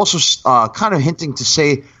 but they're also kind of hinting to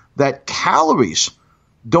say that calories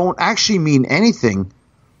don't actually mean anything.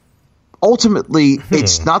 Ultimately,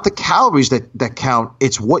 it's not the calories that count.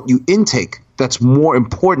 It's what you intake that's more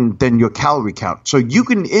important than your calorie count. So you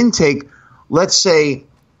can intake, let's say,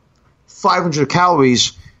 500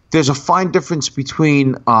 calories. There's a fine difference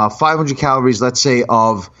between 500 calories, let's say,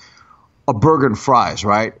 of a burger and fries,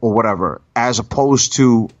 right, or whatever, as opposed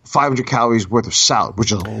to 500 calories worth of salad,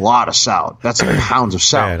 which is a lot of salad. That's like pounds of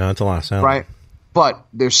salad. Yeah, no, it's a lot of salad. Right? But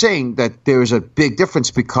they're saying that there is a big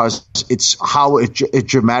difference because it's how it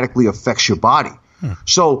dramatically affects your body.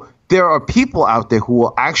 So there are people out there who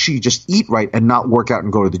will actually just eat right and not work out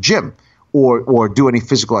and go to the gym or do any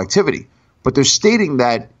physical activity. But they're stating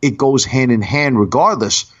that it goes hand in hand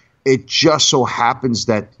regardless. It just so happens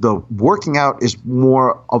that the working out is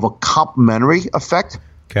more of a complementary effect.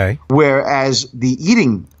 Okay. Whereas the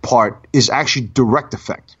eating part is actually direct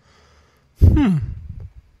effect.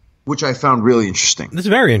 Which I found really interesting. That's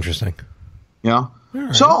very interesting. Yeah.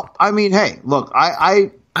 Right. So, I mean, hey, look,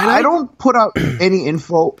 I don't put out any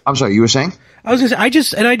info. I'm sorry, you were saying? I was going to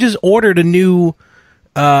say, I just ordered a new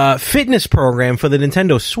fitness program for the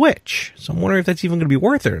Nintendo Switch. So I'm wondering if that's even going to be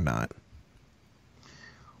worth it or not.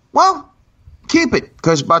 Well, keep it,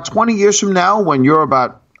 because about 20 years from now, when you're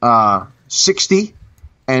about 60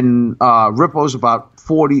 and Rippo's about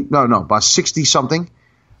 40, about 60 something,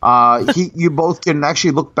 you both can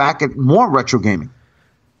actually look back at more retro gaming.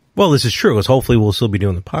 Well, this is true, because hopefully we'll still be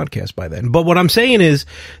doing the podcast by then. But what I'm saying is,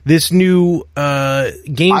 this new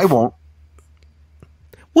game... I won't.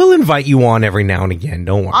 We'll invite you on every now and again,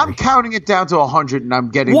 don't worry. I'm counting it down to 100, and I'm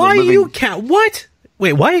getting Why are you count? What?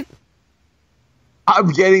 Wait, what?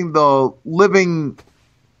 I'm getting the Living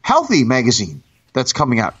Healthy magazine that's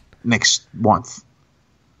coming out next month.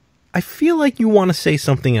 I feel like you want to say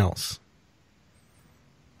something else.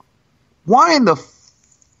 Why in the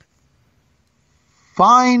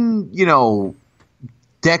fine,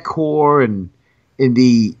 decor and in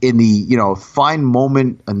the fine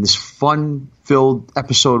moment and this fun-filled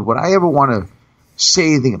episode would I ever want to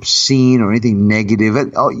say anything obscene or anything negative?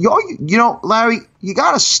 And, Larry, you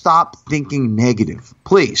got to stop thinking negative,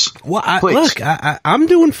 please. Well, please. Look, I'm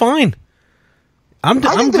doing fine. I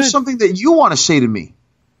think there's something that you want to say to me.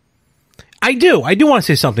 I do want to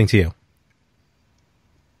say something to you.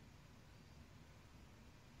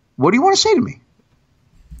 What do you want to say to me?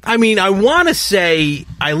 I mean, I want to say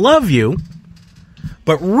I love you,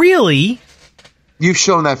 but really... You've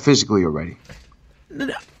shown that physically already.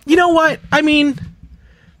 You know what? I mean,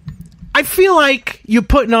 I feel like you're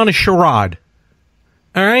putting on a charade.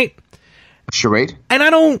 All right? A charade? And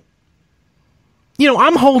I don't...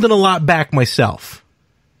 I'm holding a lot back myself.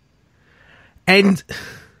 And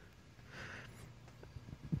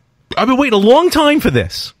I've been waiting a long time for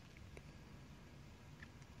this.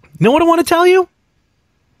 You know what I want to tell you?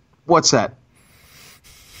 What's that?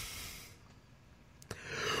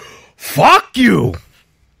 Fuck you!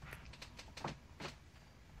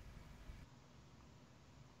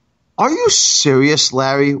 Are you serious,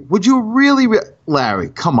 Larry? Would you really... Larry,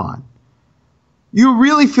 come on. You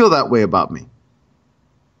really feel that way about me?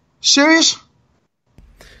 Serious?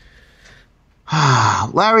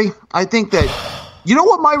 Larry, I think that... You know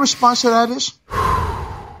what my response to that is?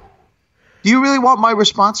 Do you really want my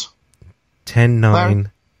response?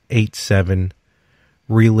 10-9-8-7.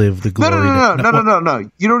 Relive the glory. No.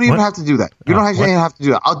 You don't even have to do that. You don't even have to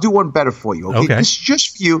do that. I'll do one better for you. Okay? This is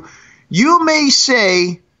just for you. You may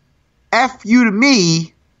say F you to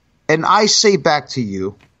me, and I say back to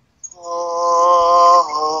you.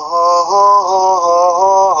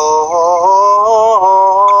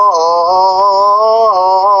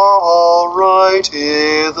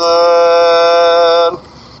 Alrighty then.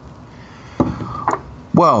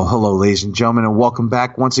 Well, hello, ladies and gentlemen, and welcome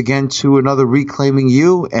back once again to another Reclaiming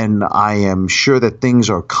You. And I am sure that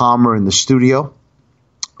things are calmer in the studio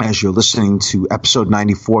as you're listening to episode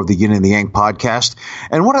 94 of the Yin and The Yang podcast.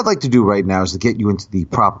 And what I'd like to do right now is to get you into the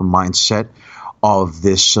proper mindset of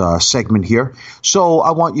this segment here. So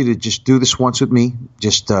I want you to just do this once with me.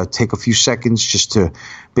 Just take a few seconds just to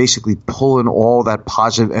basically pull in all that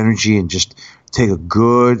positive energy and just take a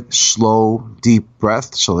good, slow, deep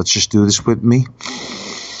breath. So let's just do this with me.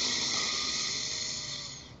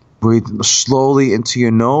 Breathe slowly into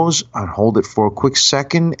your nose and hold it for a quick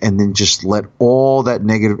second, and then just let all that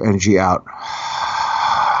negative energy out.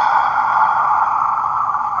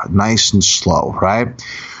 Nice and slow, right?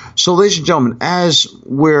 So, ladies and gentlemen, as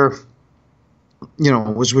we're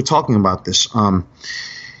talking about this,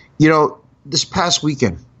 this past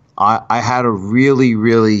weekend, I had a really,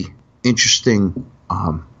 really interesting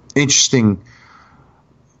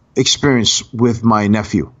experience with my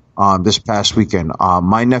nephew. This past weekend,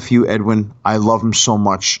 my nephew Edwin, I love him so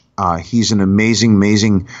much. He's an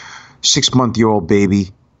amazing 6-month-old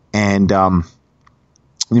baby, and I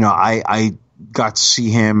got to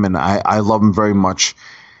see him, and I love him very much,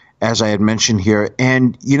 as I had mentioned here.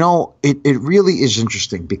 And it really is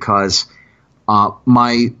interesting because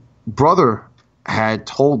my brother had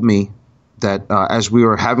told me that as we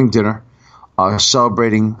were having dinner,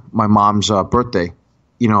 celebrating my mom's birthday,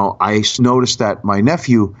 I noticed that my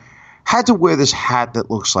nephew had to wear this hat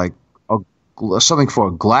that looks like something for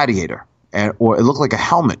a gladiator, or it looked like a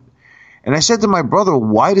helmet. And I said to my brother,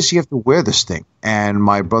 why does he have to wear this thing? And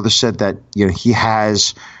my brother said that he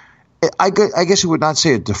has, I guess he would not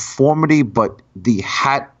say a deformity, but the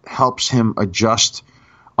hat helps him adjust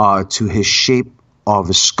to his shape of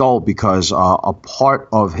his skull, because a part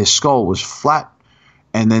of his skull was flat,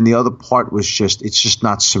 and then the other part was it's just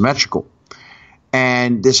not symmetrical.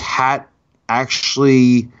 And this hat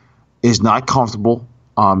actually is not comfortable.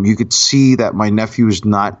 You could see that my nephew is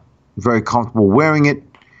not very comfortable wearing it,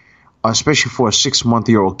 especially for a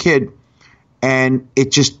 6-month-old kid. And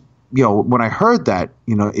it just, when I heard that,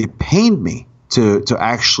 it pained me to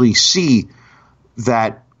actually see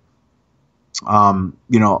that,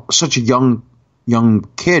 such a young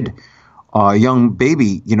kid, young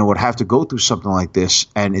baby, would have to go through something like this,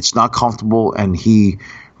 and it's not comfortable, and he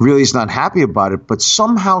really is not happy about it. But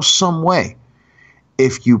somehow, some way,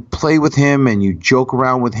 if you play with him and you joke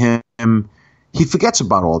around with him, he forgets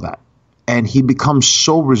about all that, and he becomes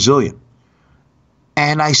so resilient.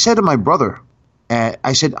 And I said to my brother,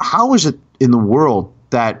 I said, how is it in the world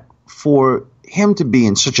that for him to be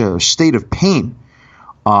in such a state of pain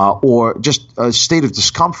or just a state of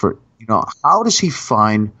discomfort, how does he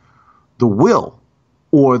find the will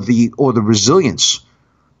or the resilience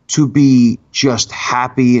to be just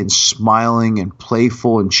happy and smiling and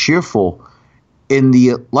playful and cheerful in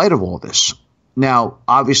the light of all this? Now,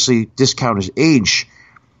 obviously, discount his age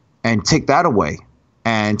and take that away,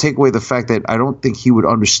 and take away the fact that I don't think he would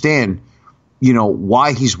understand,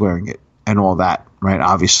 why he's wearing it and all that, right?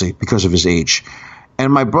 Obviously, because of his age.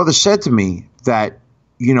 And my brother said to me that,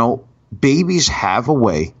 babies have a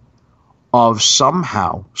way of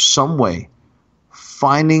somehow, some way,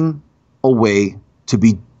 finding a way to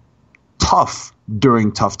be tough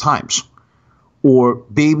during tough times. Or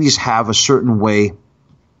babies have a certain way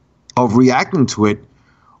of reacting to it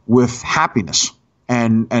with happiness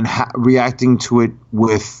and reacting to it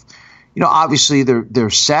with, obviously they're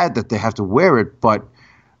sad that they have to wear it, but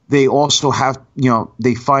they also have,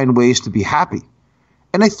 they find ways to be happy.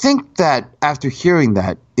 And I think that after hearing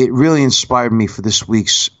that, it really inspired me for this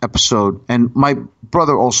week's episode. And my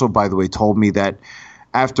brother also, by the way, told me that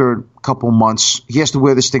after a couple months, he has to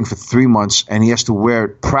wear this thing for 3 months, and he has to wear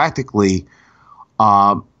it practically.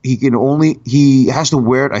 He has to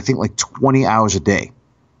wear it, I think, like 20 hours a day,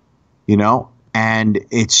 and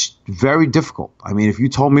it's very difficult. I mean, if you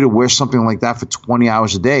told me to wear something like that for 20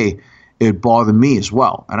 hours a day, it would bother me as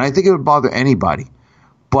well. And I think it would bother anybody.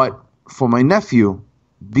 But for my nephew,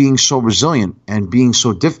 being so resilient and being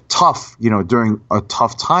so tough, during a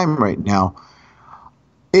tough time right now,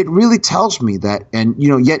 it really tells me that, and,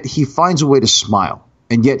 yet he finds a way to smile,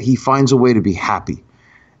 and yet he finds a way to be happy.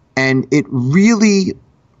 And it really,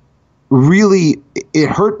 really, it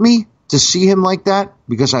hurt me to see him like that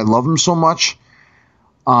because I love him so much.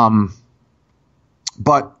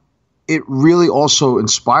 But it really also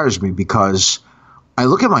inspires me because I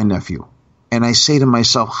look at my nephew and I say to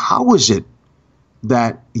myself, how is it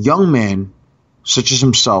that a young man such as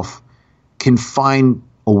himself can find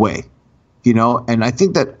a way, And I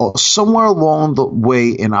think that somewhere along the way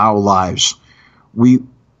in our lives, we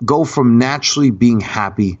go from naturally being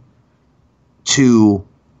happy to,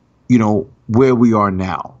 where we are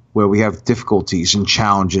now, where we have difficulties and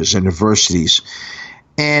challenges and adversities.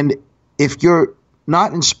 And if you're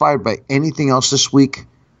not inspired by anything else this week,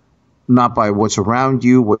 not by what's around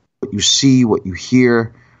you, what you see, what you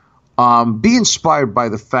hear, Be inspired by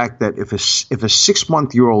the fact that if a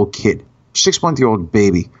 6-month-old kid, 6-month-old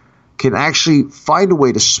baby, can actually find a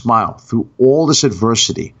way to smile through all this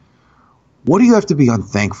adversity, what do you have to be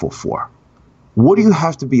unthankful for? What do you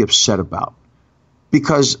have to be upset about?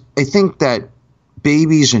 Because I think that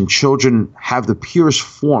babies and children have the purest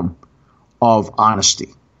form of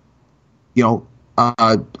honesty. You know,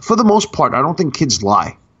 for the most part, I don't think kids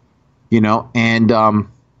lie. You know, and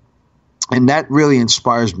that really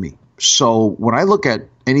inspires me. So when I look at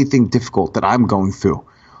anything difficult that I'm going through,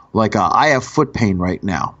 like I have foot pain right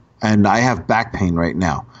now, and I have back pain right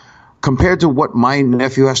now, compared to what my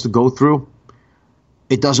nephew has to go through,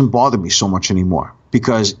 it doesn't bother me so much anymore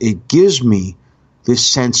because it gives me this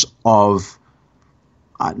sense of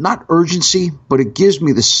not urgency, but it gives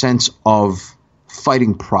me the sense of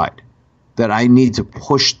fighting pride that I need to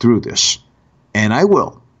push through this, and I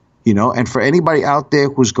will, you know. And for anybody out there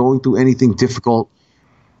who's going through anything difficult,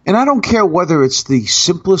 and I don't care whether it's the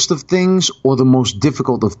simplest of things or the most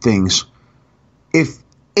difficult of things, if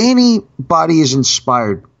anybody is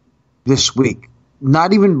inspired this week,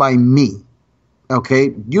 not even by me, okay?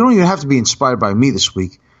 You don't even have to be inspired by me this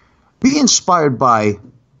week. Be inspired by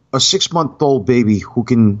a 6-month-old baby who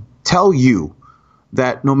can tell you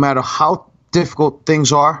that no matter how difficult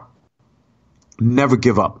things are, never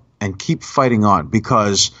give up and keep fighting on,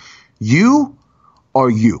 because you are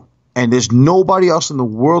you. And there's nobody else in the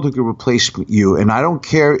world who can replace you. And I don't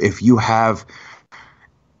care if you have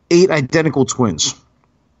 8 identical twins.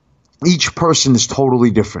 Each person is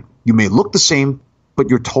totally different. You may look the same, but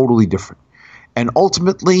you're totally different. And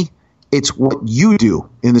ultimately, it's what you do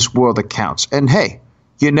in this world that counts. And hey,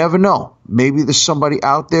 you never know. Maybe there's somebody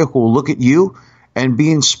out there who will look at you and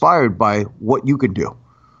be inspired by what you can do.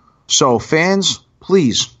 So fans,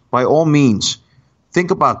 please, by all means,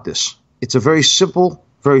 think about this. It's a very simple,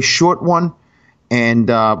 very short one, and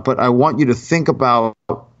but I want you to think about,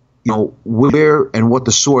 you know, where and what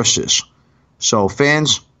the source is. So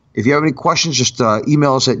fans, if you have any questions, just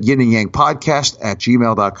email us at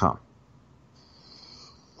yinandyangpodcast@gmail.com.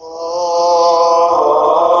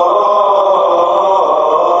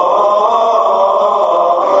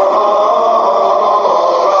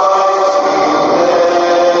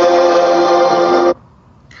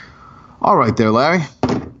 All right there, Larry.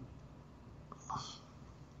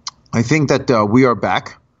 I think that we are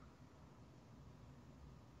back.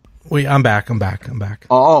 I'm back.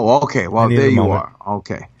 Oh, okay. Well, there you are.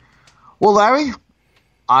 Okay. Well, Larry,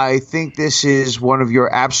 I think this is one of your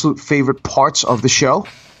absolute favorite parts of the show.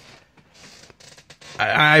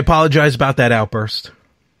 I apologize about that outburst.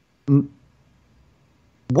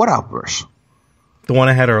 What outburst? The one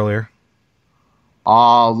I had earlier.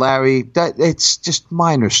 Oh, Larry, it's just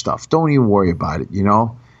minor stuff. Don't even worry about it, you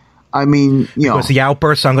know? I mean, you know. Because the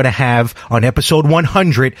outburst I'm going to have on episode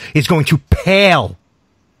 100 is going to pale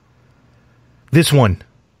this one.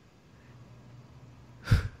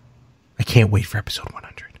 I can't wait for episode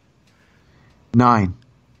 100. 9,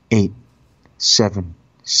 8, 7,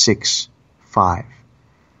 6, 5.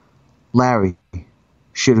 Larry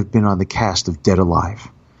should have been on the cast of Dead Alive.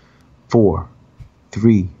 4,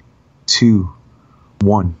 3, 2,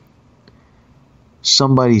 1.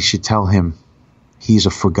 Somebody should tell him he's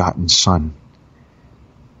a forgotten son.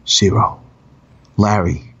 0.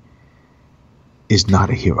 Larry is not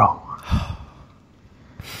a hero.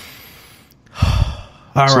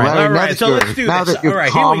 All right. So let's do this. All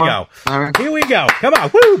right, calmer, here we go. Come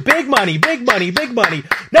on. Woo, big money. No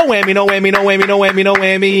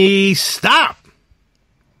whammy. Stop.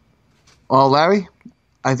 Well, Larry,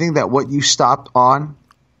 I think that what you stopped on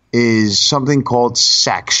is something called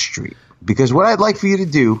Sack Street. Because what I'd like for you to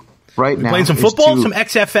do right now playing some football, some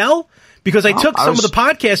XFL? Because I took some of the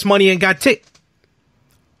podcast money and got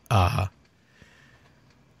Now,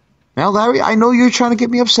 Larry, I know you're trying to get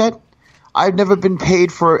me upset. I've never been paid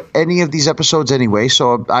for any of these episodes anyway,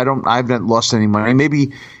 so I haven't lost any money.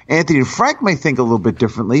 Maybe Anthony and Frank may think a little bit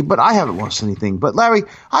differently, but I haven't lost anything. But Larry,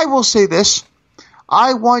 I will say this.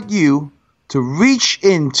 I want you to reach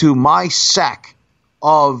into my sack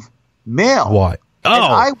of mail. What? Oh. And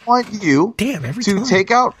I want you to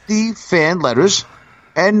take out the fan letters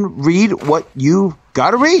and read what you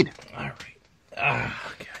got to read. All right. Okay.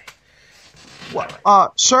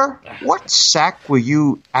 What, sir? What sack were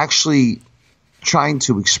you actually trying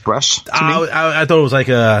to express to me? I thought it was like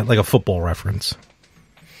a football reference.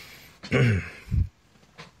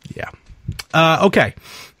 Yeah. Okay.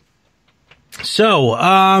 So,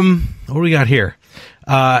 what do we got here?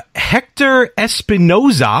 Hector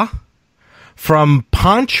Espinoza from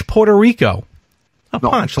Ponce, Puerto Rico. Oh, no,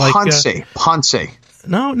 Ponce, Ponce.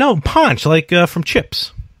 No, Ponce, like from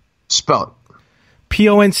Chips. Spell it.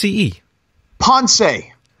 Ponce. Ponce.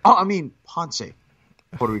 Oh, I mean Ponce,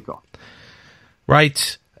 Puerto Rico.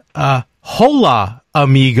 Right. Hola,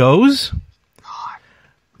 amigos.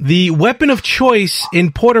 The weapon of choice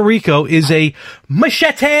in Puerto Rico is a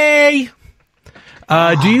machete.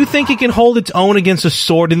 Do you think it can hold its own against a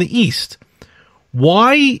sword in the East?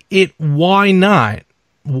 Why not?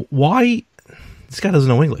 Why? This guy doesn't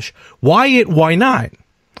know English. Why not?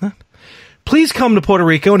 Huh? Please come to Puerto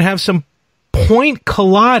Rico and have some point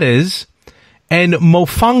coladas and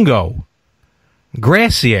mofongo.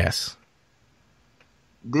 Gracias.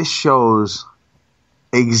 This shows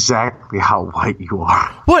exactly how white you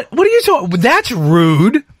are. What are you talking? That's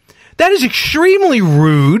rude. That is extremely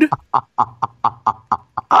rude.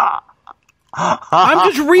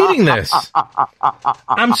 I'm just reading this.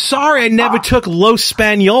 I'm sorry I never took Lo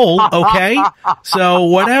Spaniol, okay? So,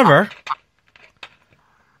 whatever.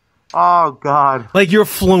 Oh, God. Like you're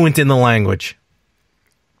fluent in the language.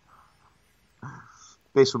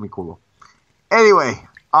 Beso mi culo. Anyway.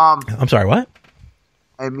 I'm sorry, what?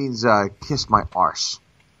 It means kiss my arse.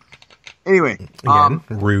 Anyway. Again,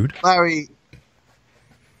 rude. Larry.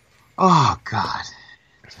 Oh, God.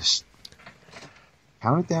 Just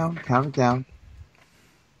count it down.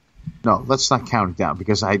 No, let's not count it down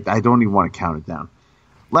because I don't even want to count it down.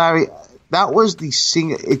 Larry, that was the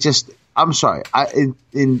single. It just. I'm sorry.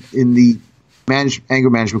 In the anger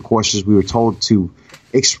management courses, we were told to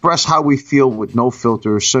express how we feel with no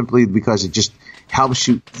filter, simply because it just helps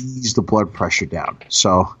you ease the blood pressure down.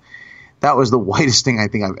 So that was the whitest thing I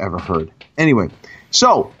think I've ever heard. Anyway,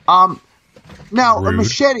 so now Rude. A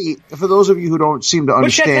machete. For those of you who don't seem to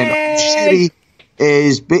understand, machete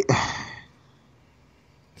is big.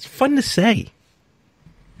 It's fun to say.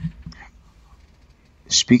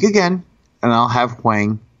 Speak again, and I'll have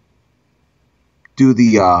Huang do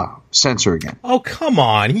the censor again. Oh, come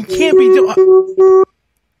on. He can't be doing...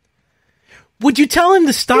 Would you tell him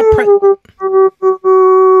to stop...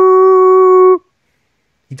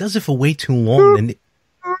 He does it for way too long. And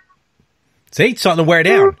see, it's starting to wear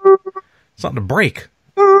down. It's starting to break.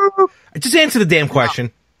 Just answer the damn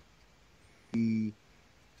question. The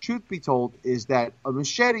truth be told is that a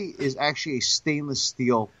machete is actually a stainless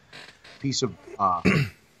steel piece of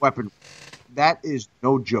weapon. That is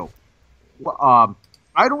no joke.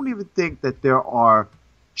 I don't even think that there are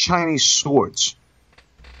Chinese swords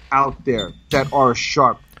out there that are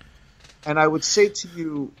sharp. And I would say to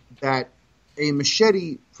you that a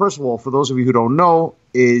machete, first of all, for those of you who don't know,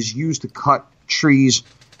 is used to cut trees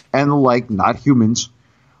and the like, not humans.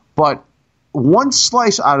 But one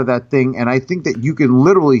slice out of that thing, and I think that you can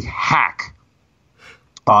literally hack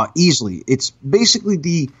easily. It's basically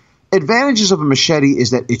the advantages of a machete is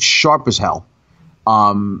that it's sharp as hell.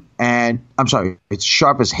 And I'm sorry, it's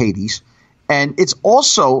sharp as Hades. And it's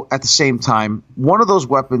also, at the same time, one of those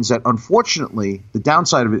weapons that, unfortunately, the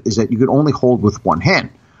downside of it is that you can only hold with one hand,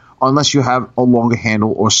 unless you have a longer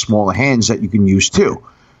handle or smaller hands that you can use too.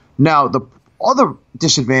 Now, the other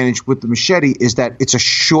disadvantage with the machete is that it's a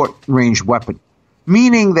short-range weapon,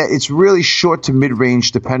 meaning that it's really short to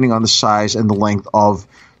mid-range depending on the size and the length of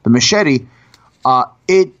the machete.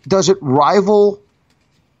 Does it rival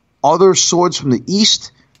other swords from the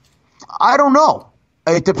East? I don't know.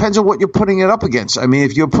 It depends on what you're putting it up against. I mean,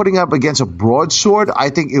 if you're putting it up against a broadsword, I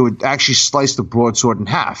think it would actually slice the broadsword in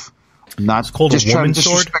half. Not It's called just a trying to woman's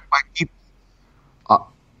sword? disrespect my people.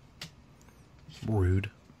 Rude.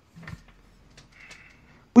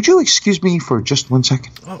 Would you excuse me for just 1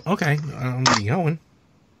 second? Oh, okay. Where's he going?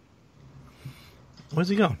 Where's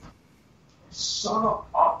he going? Son of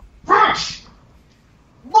a bitch!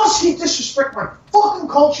 Must he disrespect my fucking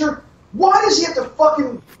culture? Why does he have to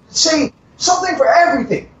fucking say something for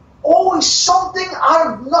everything? Always something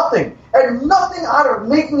out of nothing, and nothing out of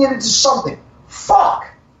making it into something. Fuck!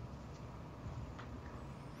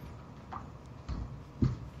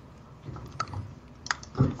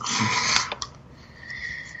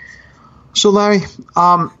 So, Larry,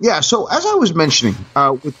 so as I was mentioning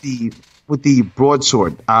with the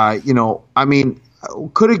broadsword, I mean,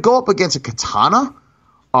 could it go up against a katana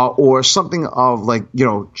or something of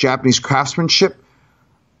Japanese craftsmanship?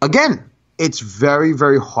 Again, it's very,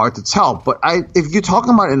 very hard to tell. But if you're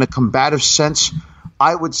talking about it in a combative sense,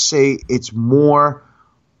 I would say it's more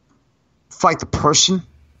fight the person,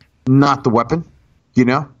 not the weapon,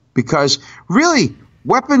 because really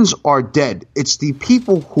weapons are dead. It's the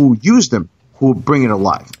people who use them who bring it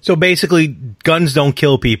alive. So basically, guns don't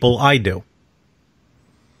kill people. I do.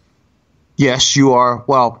 Yes, you are.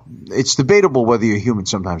 Well, it's debatable whether you're human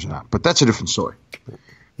sometimes or not, but that's a different story.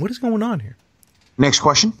 What is going on here? Next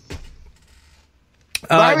question.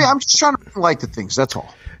 Larry, I'm just trying to like the things. That's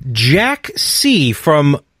all. Jack C.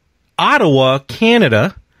 from Ottawa,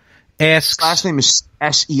 Canada, asks... His last name is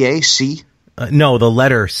S-E-A-C? No, the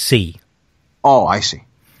letter C. Oh, I see.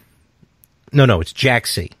 No, it's Jack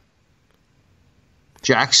C.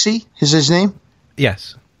 Jack C. is his name?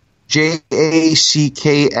 Yes. J-A-C-K-S-I-E?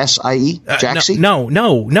 Jack C?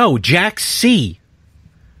 No, Jack C.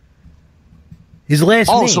 His last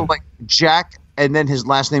name. Oh, so like Jack, and then his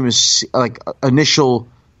last name is C, like initial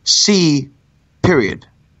C, period.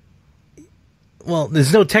 Well,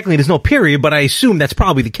 there's no period, but I assume that's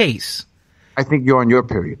probably the case. I think you're on your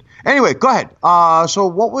period. Anyway, go ahead. So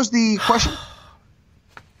what was the question?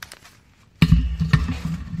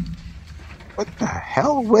 What the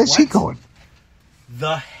hell? Where's he going?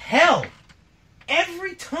 The hell?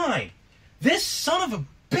 Every time. This son of a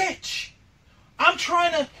bitch. I'm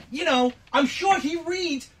trying to, I'm sure he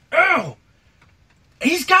reads.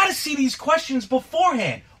 He's got to see these questions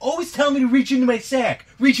beforehand. Always tell me to reach into my sack.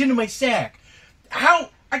 How?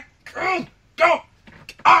 Go.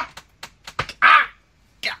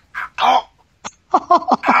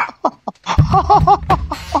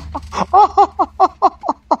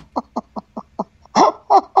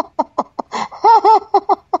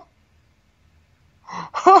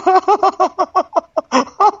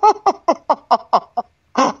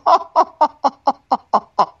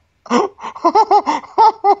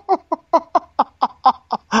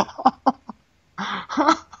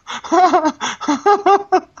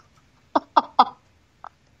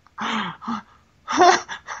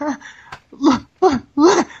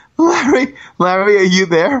 Larry, are you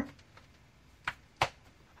there?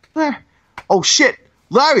 Oh shit,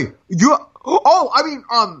 Larry,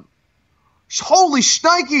 holy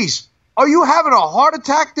shnikes! Are you having a heart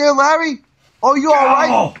attack there, Larry? Are you all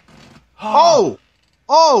right? Oh.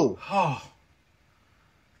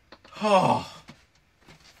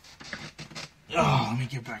 Let me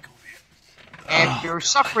get back over here. And your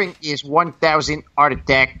suffering is 1,000 heart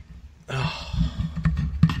attack.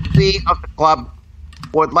 We of the club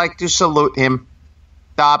would like to salute him.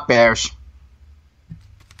 The Bears.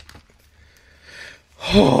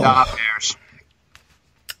 The Bears.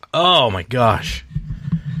 Oh my gosh.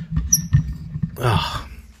 Oh.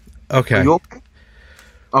 Okay. Are you okay?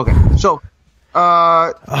 Okay. So,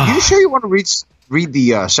 you sure you want to read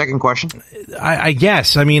the second question? I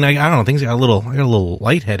guess. I mean, I don't know. Things got a little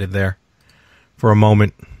lightheaded there for a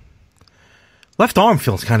moment. Left arm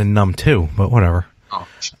feels kind of numb too, but whatever. Oh,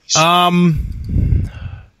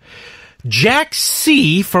 Jack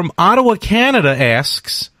C. from Ottawa, Canada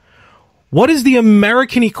asks, what is the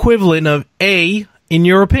American equivalent of A in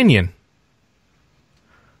your opinion?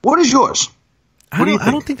 What is yours? I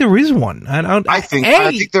don't think there is one. I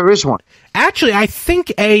think there is one. Actually, I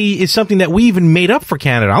think A is something that we even made up for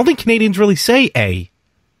Canada. I don't think Canadians really say A.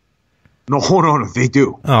 No, they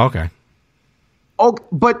do. Oh, okay. Oh,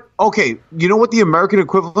 but okay, you know what the American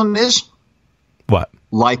equivalent is? What?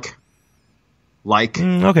 Like.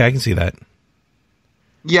 Okay, I can see that.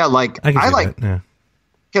 Yeah, like I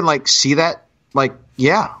can see that. Like,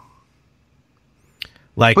 yeah.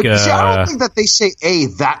 Like, but see, I don't think that they say A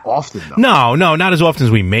that often, though. No, not as often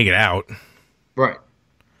as we make it out. Right.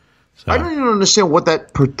 So. I don't even understand what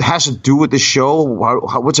that has to do with the show.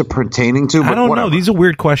 What's it pertaining to? But I don't whatever. know. These are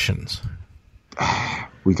weird questions.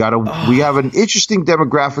 We have an interesting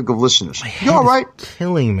demographic of listeners. You all right?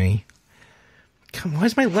 Killing me. Come on,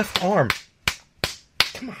 where's my left arm?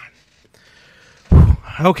 Come on.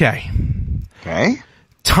 Okay.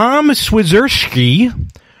 Tom Swiderski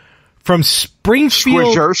from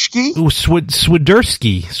Springfield. Swiderski.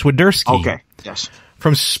 Okay. Yes.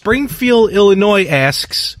 From Springfield, Illinois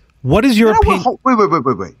asks, what is your opinion?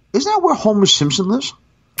 Wait. Isn't that where Homer Simpson lives?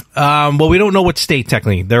 Well, we don't know what state,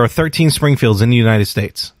 technically. There are 13 Springfields in the United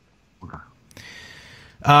States. Okay.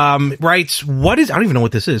 Writes, I don't even know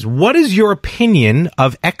what this is. What is your opinion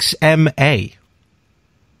of XMA?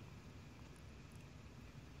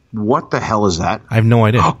 What the hell is that? I have no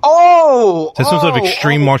idea. Oh! Is that some sort of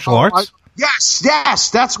extreme martial arts? Yes,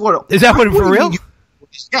 that's what... Is that what for real?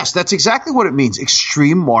 Yes, that's exactly what it means.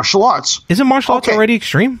 Extreme martial arts. Isn't martial arts already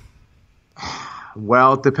extreme?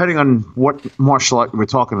 Well, depending on what martial art we're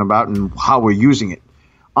talking about and how we're using it.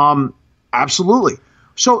 Absolutely.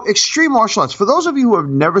 So extreme martial arts, for those of you who have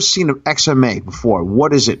never seen an XMA before,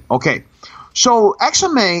 what is it? Okay. So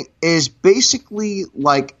XMA is basically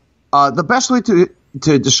like the best way to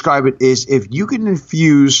describe it is if you can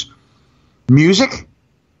infuse music,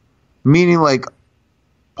 meaning like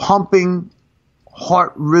pumping,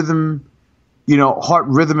 heart rhythming,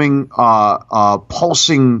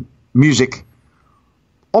 pulsing music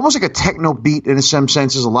almost like a techno beat in some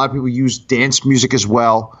senses. A lot of people use dance music as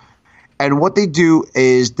well. And what they do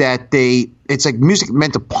is that it's like music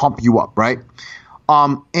meant to pump you up, right?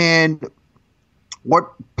 And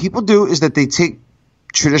what people do is that they take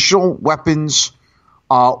traditional weapons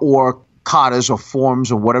or katas or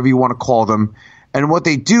forms or whatever you want to call them. And what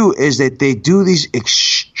they do is that they do these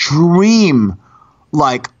extreme,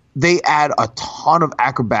 like they add a ton of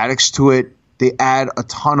acrobatics to it. They add a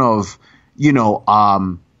ton of,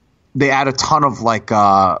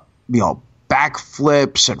 back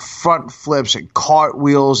flips and front flips and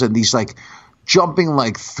cartwheels and these like jumping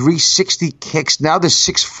like 360 kicks. Now there's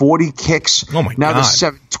 640 kicks. Oh my now God. There's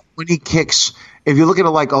 720 kicks. If you look at it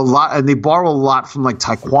like a lot, and they borrow a lot from like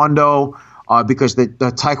Taekwondo because the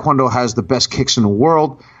Taekwondo has the best kicks in the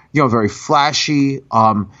world. Very flashy.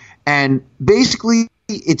 And basically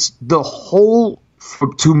it's the whole,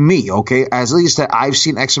 to me, okay, as least that I've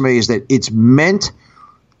seen XMA, is that it's meant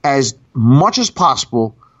as much as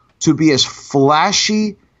possible to be as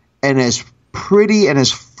flashy and as pretty and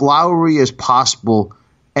as flowery as possible,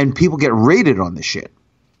 and people get rated on this shit.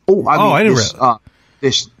 I didn't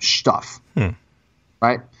this stuff,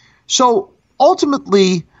 right? So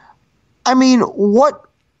ultimately, I mean, what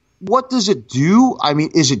does it do? I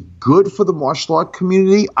mean, is it good for the martial art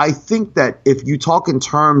community? I think that if you talk in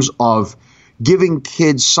terms of giving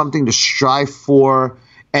kids something to strive for,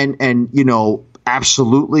 and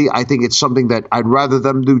absolutely, I think it's something that I'd rather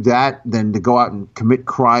them do that than to go out and commit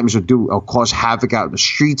crimes or cause havoc out in the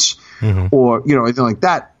streets or anything like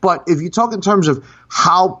that. But if you talk in terms of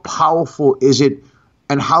how powerful is it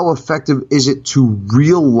and how effective is it to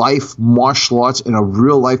real life martial arts in a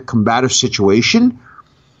real life combative situation,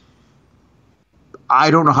 I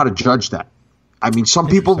don't know how to judge that. I mean, some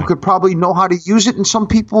people could probably know how to use it and some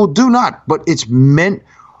people do not, but it's meant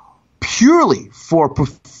purely for a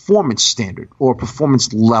performance standard or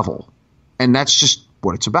performance level. And that's just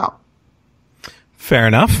what it's about. Fair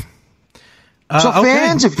enough. So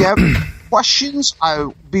fans, if you have questions,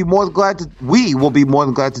 we will be more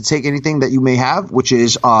than glad to take anything that you may have, which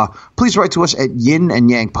is please write to us at Yin and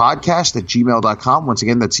Yang Podcast at gmail.com. Once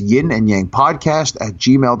again, that's Yin and Yang Podcast at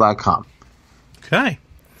gmail.com. Okay.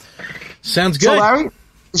 Sounds good. So Larry,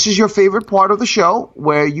 this is your favorite part of the show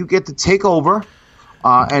where you get to take over.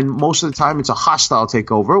 And most of the time, it's a hostile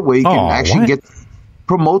takeover where you can actually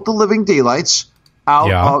promote the living daylights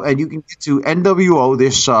out, and you can get to NWO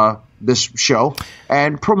this show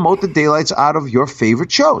and promote the daylights out of your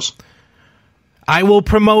favorite shows. I will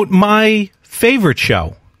promote my favorite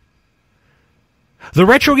show. The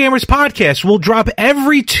Retro Gamers Podcast will drop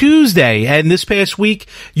every Tuesday, and this past week,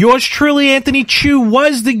 yours truly, Anthony Chu,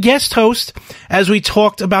 was the guest host as we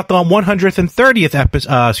talked about the 130th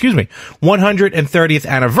 130th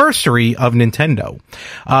anniversary of Nintendo.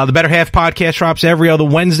 The Better Half Podcast drops every other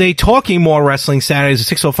Wednesday, talking more wrestling Saturdays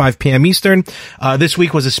at 6:05 p.m. Eastern. This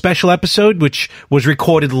week was a special episode, which was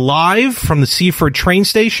recorded live from the Seaford train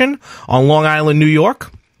station on Long Island, New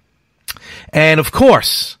York. And of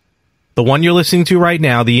course, the one you're listening to right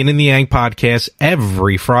now, the Yin and The Yang podcast,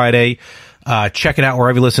 every Friday. Check it out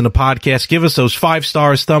wherever you listen to podcasts. Give us those 5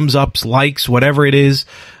 stars, thumbs ups, likes, whatever it is.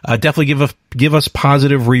 Definitely give us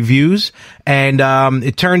positive reviews. And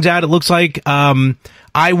it turns out, it looks like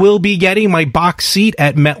I will be getting my box seat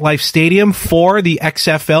at MetLife Stadium for the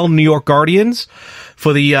XFL New York Guardians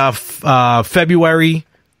for the February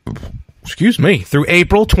through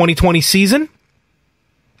April 2020 season.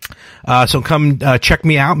 So come check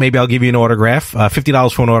me out. Maybe I'll give you an autograph.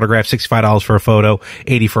 $50 for an autograph, $65 for a photo,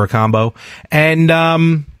 $80 for a combo. And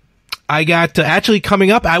I got actually coming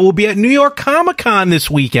up, I will be at New York Comic-Con this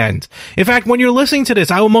weekend. In fact, when you're listening to this,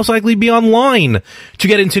 I will most likely be online to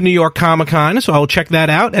get into New York Comic-Con, so I will check that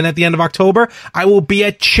out. And at the end of October, I will be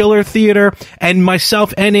at Chiller Theater, and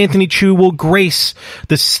myself and Anthony Chu will grace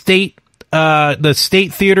the State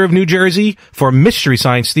Theater of New Jersey for Mystery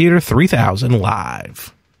Science Theater 3000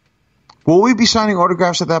 Live. Will we be signing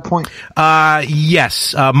autographs at that point?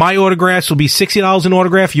 Yes. My autographs will be $60 an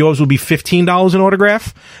autograph. Yours will be $15 an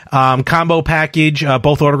autograph. Combo package,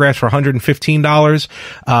 both autographs for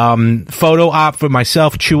 $115. Photo op for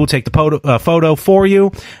myself. Chu will take the photo for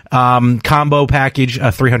you. Combo package,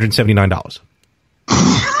 $379.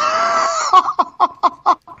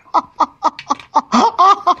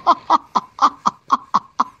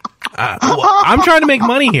 I'm trying to make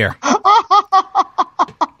money here.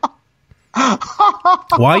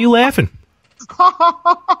 Why are you laughing?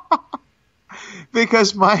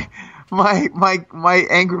 Because my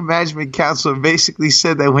anger management counselor basically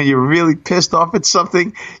said that when you're really pissed off at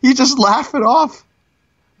something, you just laugh it off.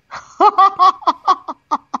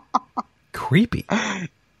 Creepy.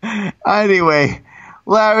 Anyway,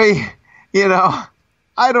 Larry, you know,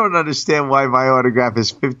 I don't understand why my autograph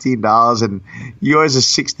is $15 and yours is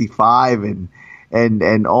 $65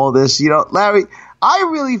 and all this. You know, Larry, I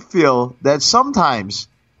really feel that sometimes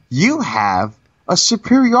you have a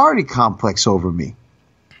superiority complex over me.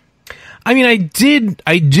 I mean,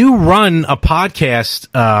 I do run a podcast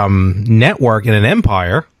network in an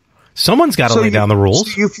empire. Someone's got to lay down the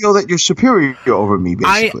rules. So you feel that you're superior over me,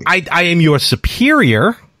 basically. I am your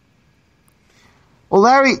superior. Well,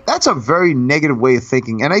 Larry, that's a very negative way of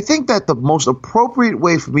thinking. And I think that the most appropriate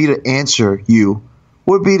way for me to answer you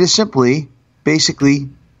would be to simply, basically,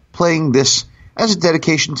 playing this as a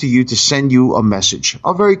dedication to you to send you a message.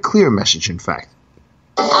 A very clear message, in fact.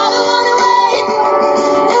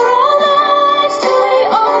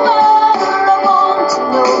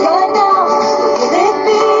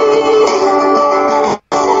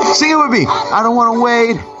 Sing it with me. I don't want to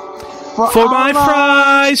wait for my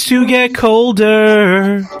fries to get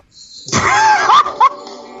colder.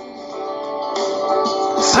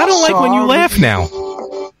 I don't like when you laugh now.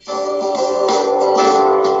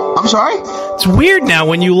 I'm sorry? It's weird now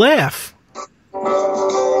when you laugh.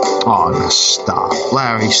 Oh, no, stop.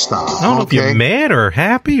 Larry, stop. I don't know if you're mad or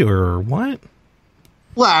happy or what.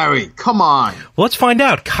 Larry, come on. Well, let's find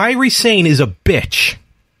out. Kyrie Sane is a bitch.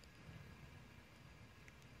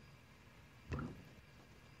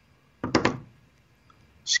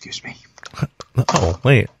 Excuse me. Oh,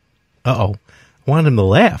 wait. Uh-oh. I wanted him to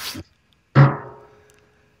laugh.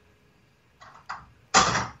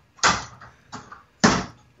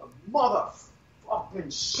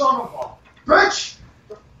 Motherfucking son of a bitch!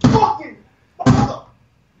 The fucking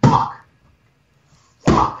motherfuck!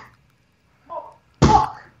 Fuck!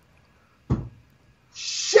 Motherfuck!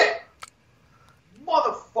 Shit!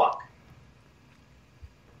 Motherfuck!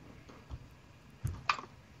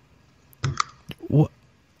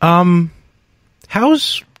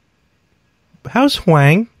 How's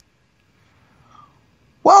Huang?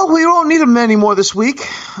 Well, we don't need him anymore this week,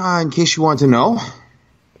 in case you want to know.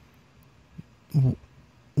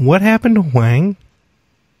 What happened to Huang?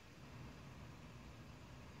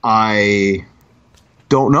 I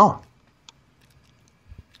don't know.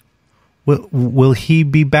 Will he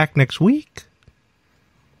be back next week?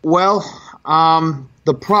 Well,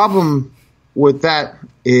 the problem with that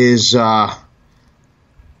is,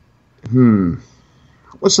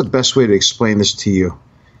 what's the best way to explain this to you?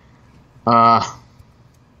 Well,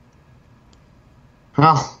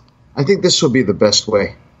 I think this will be the best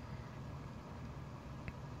way.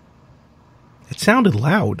 It sounded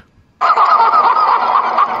loud.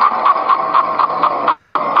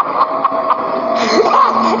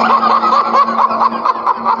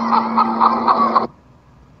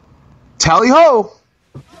 Tally ho!